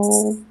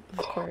 So Of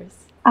course.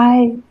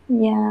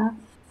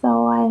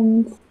 so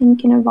I'm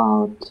thinking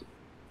about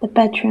the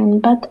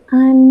Patreon, but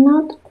I'm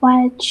not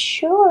quite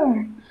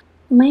sure.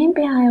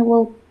 Maybe I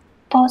will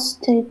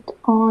post it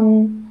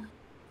on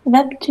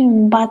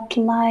Webtoon, but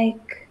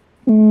like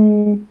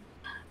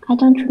I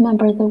don't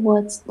remember the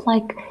words.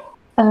 Like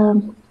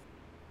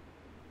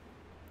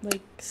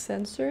Like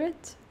censor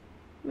it,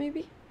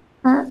 maybe?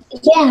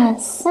 yeah,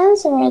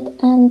 censor it.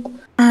 And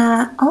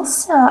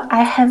also,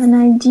 I have an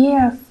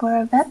idea for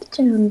a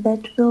Webtoon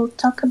that will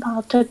talk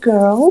about a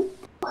girl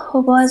who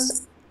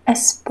was a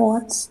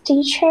sports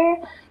teacher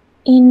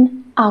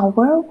in our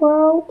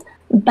world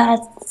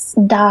but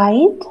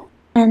died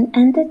and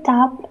ended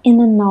up in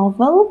a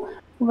novel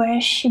where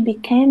she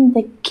became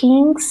the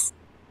king's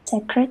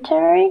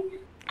secretary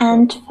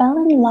and fell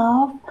in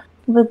love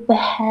with the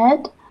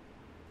head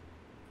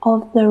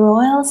of the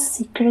Royal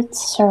Secret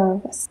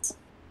Service.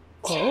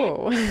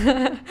 Oh.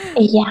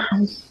 Yeah,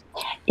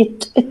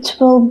 it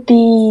will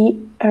be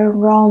a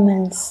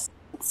romance.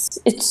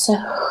 It's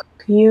a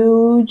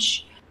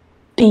huge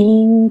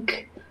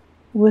pink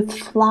with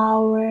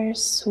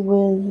flowers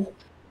with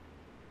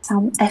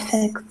some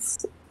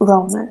effects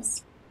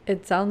romance.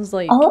 It sounds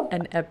like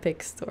an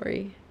epic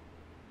story.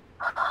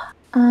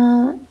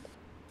 I'm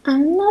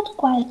not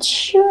quite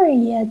sure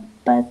yet,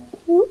 but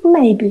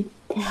maybe.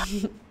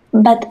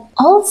 But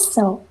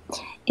also,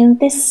 in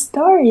this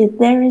story,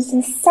 there is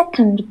a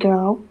second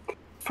girl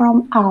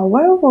from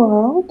our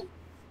world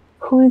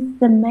who is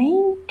the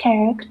main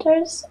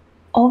characters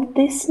of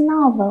this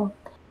novel,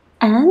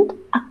 and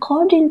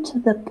according to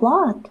the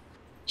plot,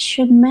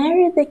 should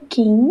marry the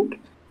king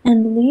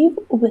and live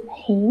with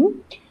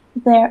him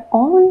their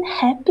own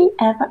happy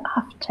ever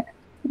after.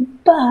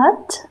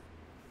 But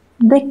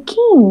the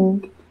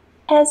king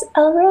has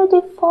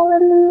already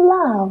fallen in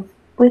love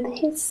with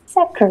his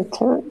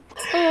secretary.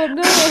 Oh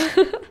no.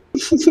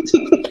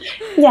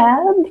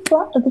 Yeah,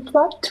 the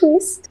plot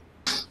twist.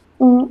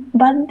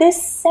 But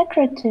this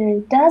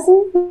secretary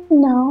doesn't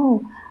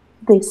know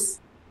this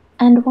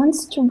and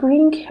wants to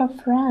bring her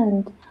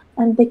friend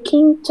and the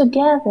king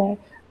together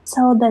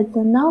so that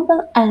the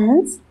novel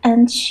ends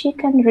and she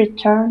can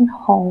return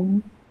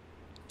home.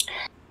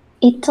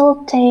 It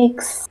all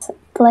takes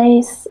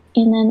place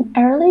in an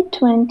early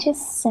 20th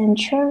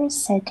century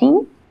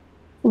setting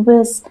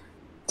with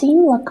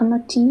steam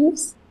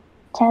locomotives,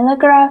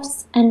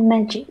 telegraphs, and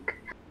magic.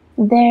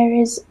 There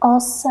is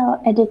also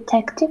a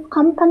detective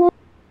component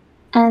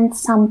and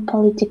some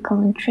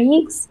political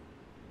intrigues.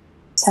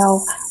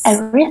 So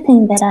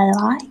everything that I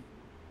like.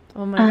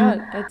 Oh my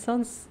god, it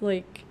sounds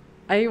like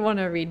I want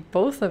to read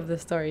both of the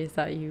stories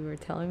that you were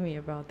telling me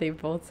about. They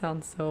both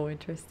sound so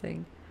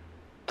interesting.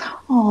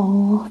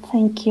 Oh,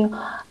 thank you.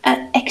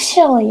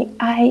 Actually,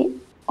 I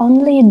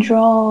only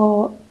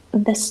draw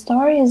the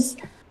stories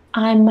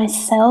I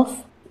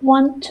myself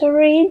want to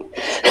read.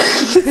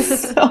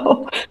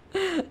 so,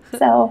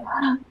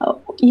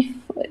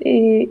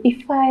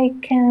 if I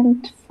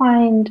can't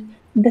find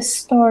the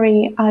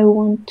story I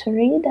want to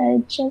read,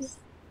 I just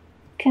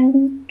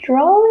can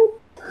draw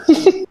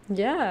it.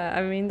 Yeah,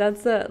 I mean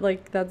that's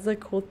the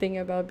cool thing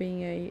about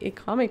being a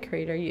comic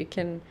creator. You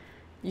can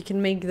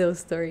make those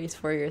stories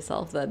for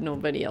yourself that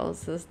nobody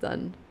else has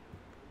done.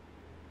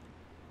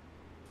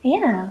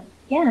 Yeah.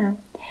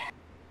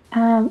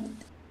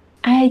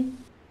 I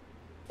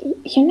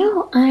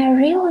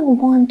really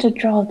want to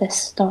draw this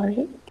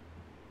story.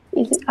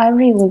 I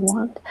really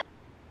want.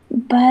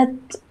 But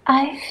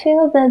I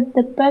feel that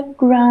the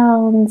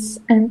backgrounds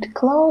and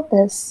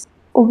clothes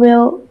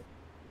will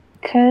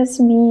cause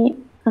me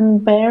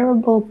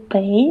unbearable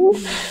pain.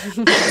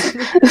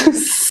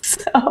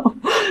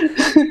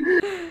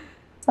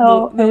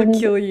 They'll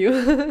kill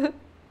you.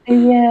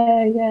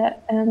 Yeah,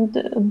 and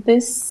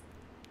this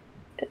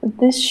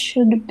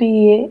should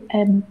be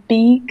a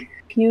big,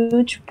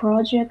 huge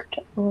project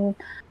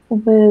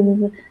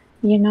with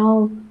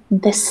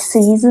the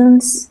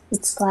seasons.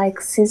 It's like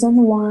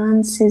season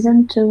 1,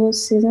 season 2,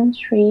 season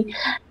 3,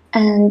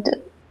 and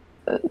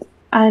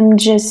I'm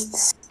just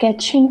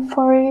sketching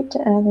for it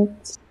and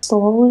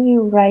slowly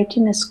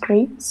writing a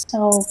script.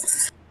 So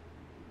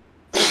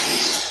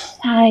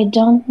I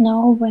don't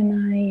know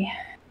when I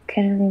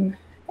can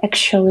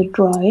actually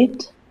draw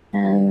it,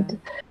 and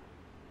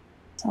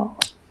so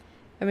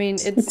I mean,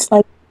 it's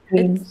like a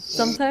dream.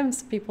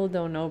 sometimes people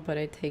don't know, but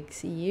it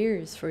takes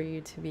years for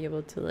you to be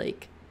able to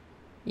like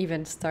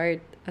even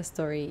start a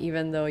story,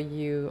 even though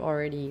you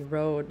already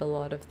wrote a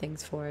lot of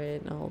things for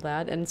it and all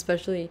that. And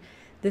especially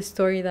the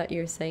story that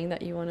you're saying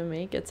that you want to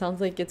make, it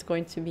sounds like it's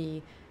going to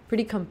be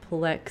pretty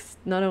complex,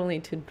 not only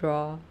to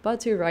draw, but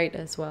to write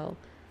as well.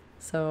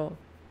 So,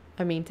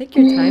 I mean, take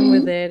your time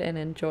with it and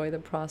enjoy the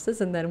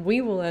process, and then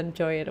we will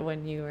enjoy it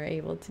when you are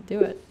able to do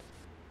it.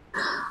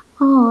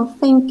 Oh,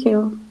 thank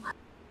you.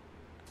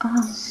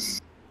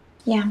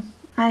 Yeah,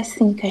 I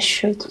think I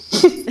should.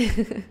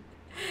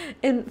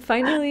 And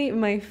finally,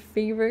 my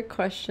favorite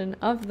question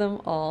of them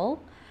all.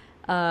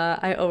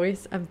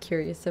 I'm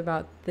curious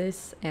about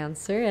this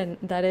answer, and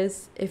that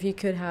is if you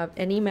could have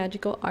any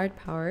magical art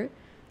power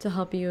to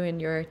help you in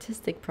your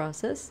artistic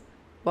process,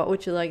 what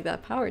would you like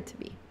that power to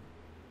be?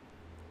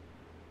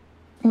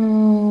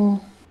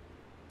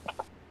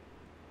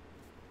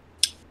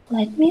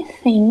 Let me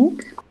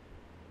think.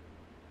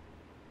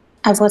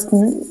 I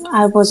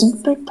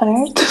wasn't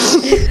prepared.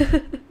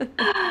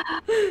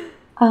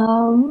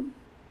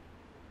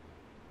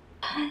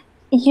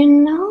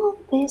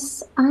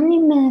 This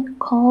anime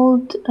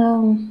called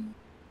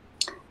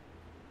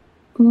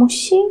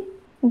Mushi,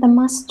 the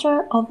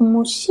Master of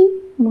Mushi,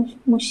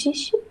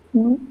 Mushishi.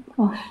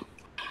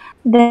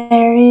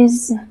 There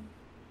is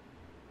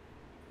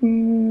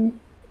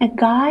a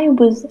guy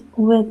with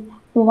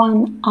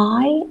one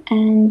eye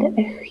and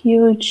a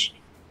huge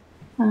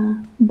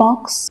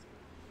box.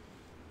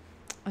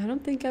 I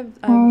don't think I've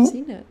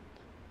seen it.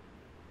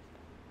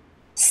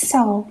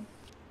 So,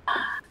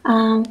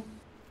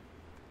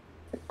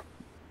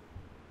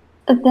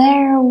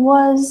 there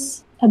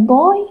was a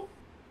boy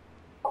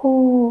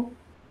who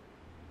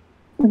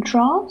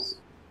draws,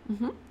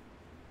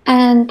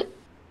 and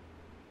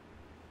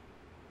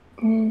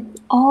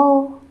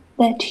all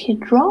that he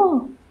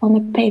drew on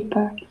a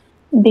paper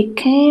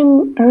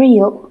became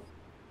real.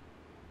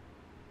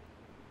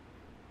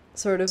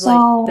 Sort of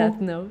like Death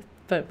Note,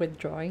 but with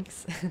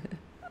drawings.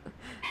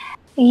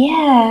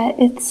 Yeah,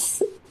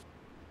 it's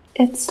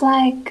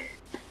like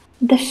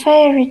the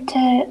fairy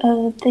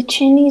tale, the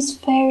Chinese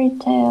fairy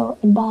tale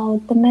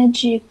about the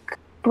magic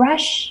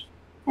brush,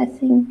 I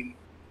think.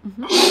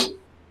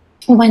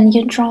 When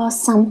you draw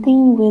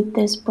something with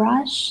this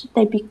brush,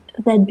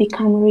 that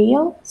become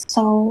real.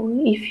 So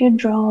if you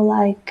draw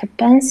like a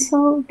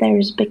pencil,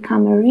 there's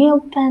become a real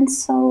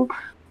pencil.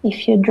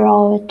 If you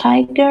draw a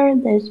tiger,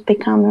 there's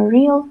become a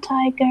real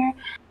tiger.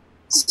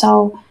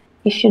 So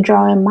if you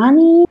draw a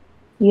money,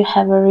 you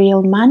have a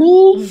real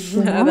money.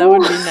 That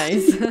would be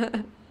nice.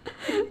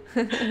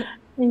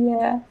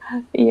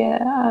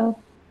 Yeah.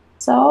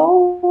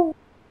 So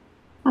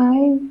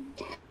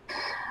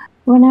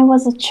when I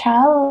was a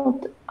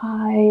child,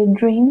 I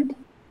dreamed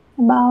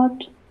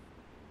about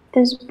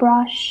this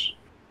brush,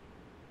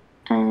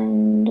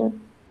 and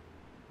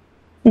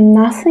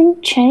nothing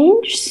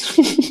changed.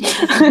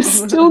 I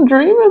still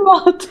dream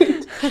about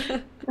it.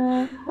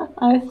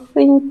 I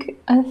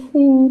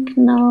think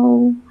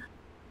now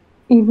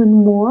even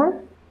more,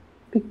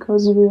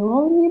 because we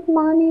all need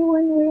money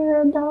when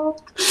we're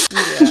adults.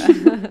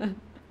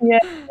 Yeah.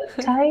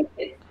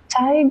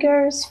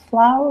 Tigers,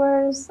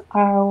 flowers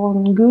are all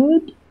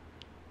good,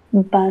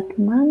 but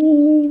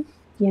money,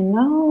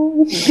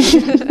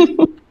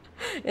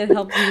 It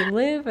helps you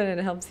live and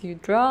it helps you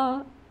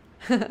draw.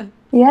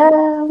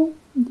 Yeah.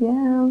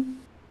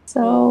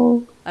 So,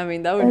 well, I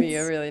mean, that would be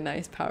a really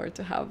nice power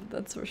to have,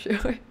 that's for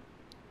sure.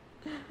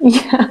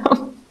 Yeah.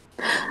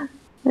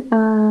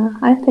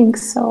 I think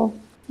so.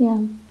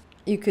 Yeah.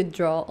 You could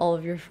draw all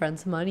of your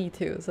friends' money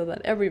too, so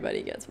that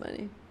everybody gets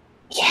money.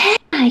 Yeah,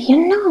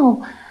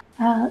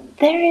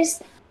 there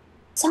is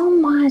so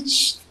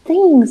much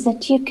things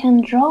that you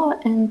can draw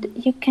and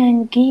you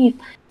can give.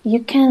 You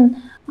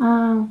can,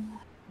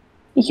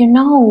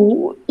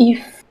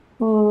 if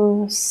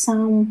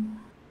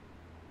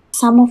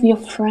some of your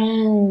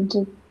friends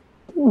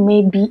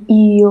may be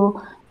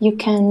ill, you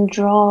can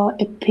draw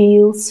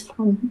appeals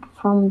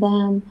from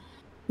them.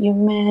 You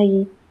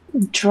may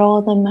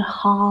draw them a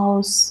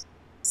house.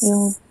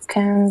 You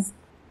can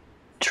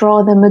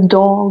draw them a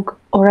dog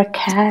or a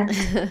cat.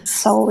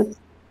 So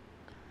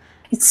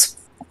it's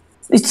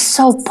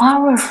so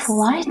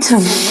powerful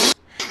item.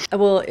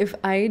 Well, if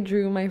I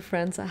drew my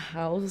friends a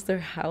house, their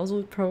house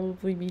would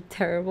probably be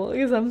terrible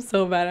because I'm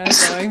so bad at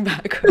drawing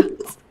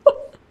backgrounds.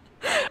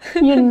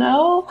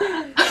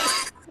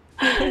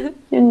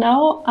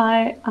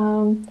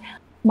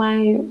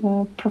 My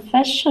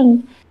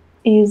profession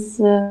is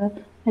a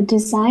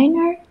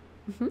designer,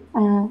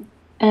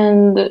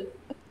 and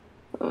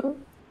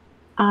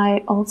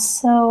I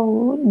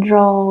also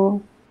draw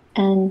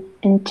and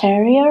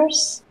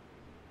interiors.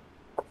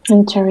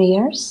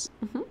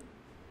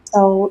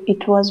 So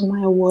it was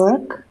my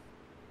work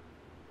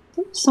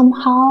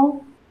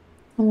somehow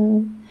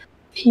a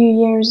few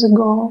years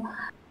ago.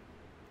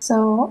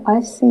 So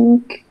I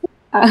think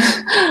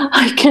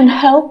I can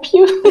help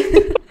you.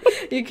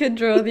 You could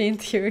draw the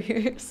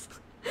interiors.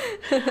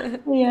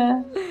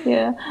 Yeah.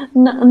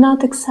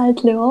 Not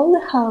exactly all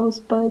the house,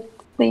 but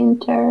the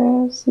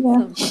interiors. Yeah.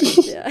 Some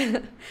parts, yeah.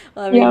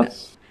 Well, I mean, Yeah.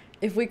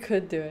 if we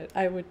could do it,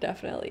 I would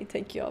definitely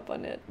take you up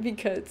on it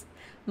because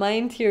my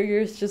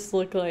interiors just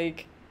look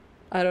like,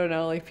 I don't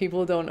know, like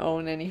people don't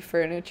own any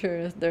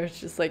furniture. There's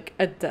just like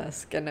a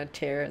desk and a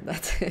chair, and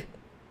that's it.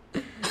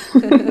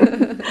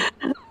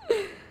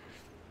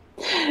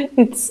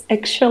 It's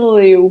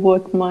actually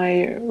what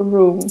my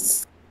room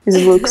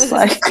looks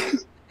like.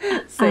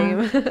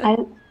 Same.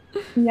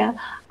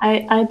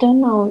 I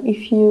don't know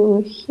if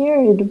you hear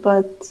it,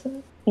 but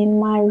in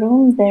my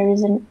room there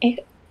is an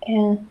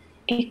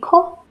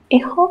echo.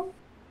 Echo?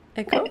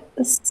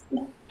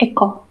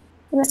 Echo.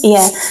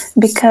 Yeah,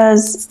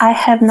 because I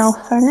have no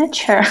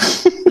furniture.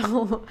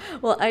 Oh,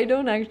 well, I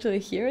don't actually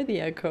hear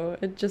the echo.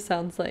 It just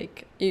sounds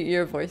like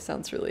your voice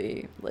sounds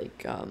really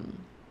like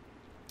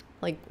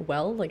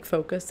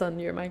focused on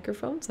your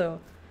microphone, so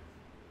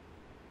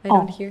I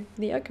don't Oh, hear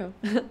the echo.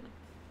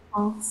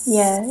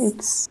 yeah,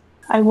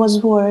 I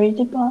was worried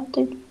about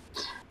it.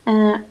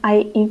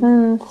 I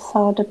even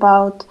thought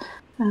about,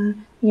 uh,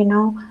 you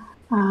know,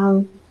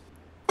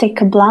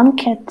 take a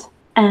blanket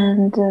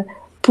and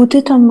put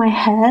it on my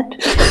head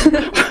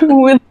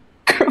with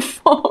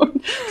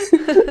microphone.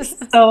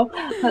 So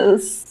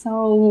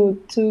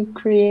to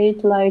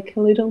create like a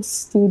little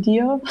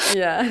studio.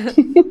 Yeah.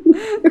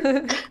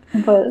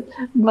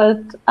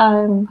 But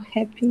I'm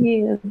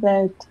happy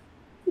that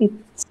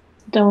it's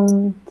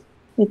don't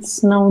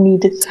it's no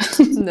needed.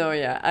 No,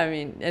 yeah. I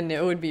mean, and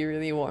it would be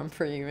really warm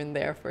for you in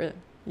there for,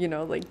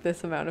 like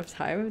this amount of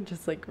time,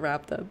 just like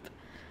wrapped up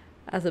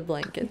as a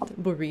blanket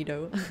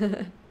burrito.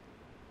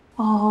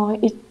 Oh,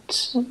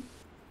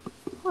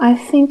 I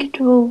think it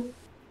will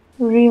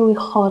really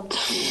hot.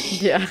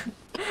 Yeah.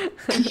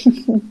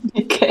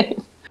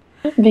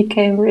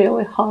 Became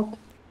really hot.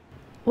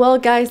 Well,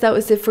 guys, that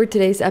was it for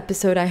today's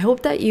episode. I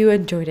hope that you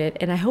enjoyed it,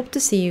 and I hope to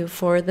see you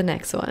for the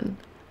next one.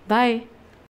 Bye.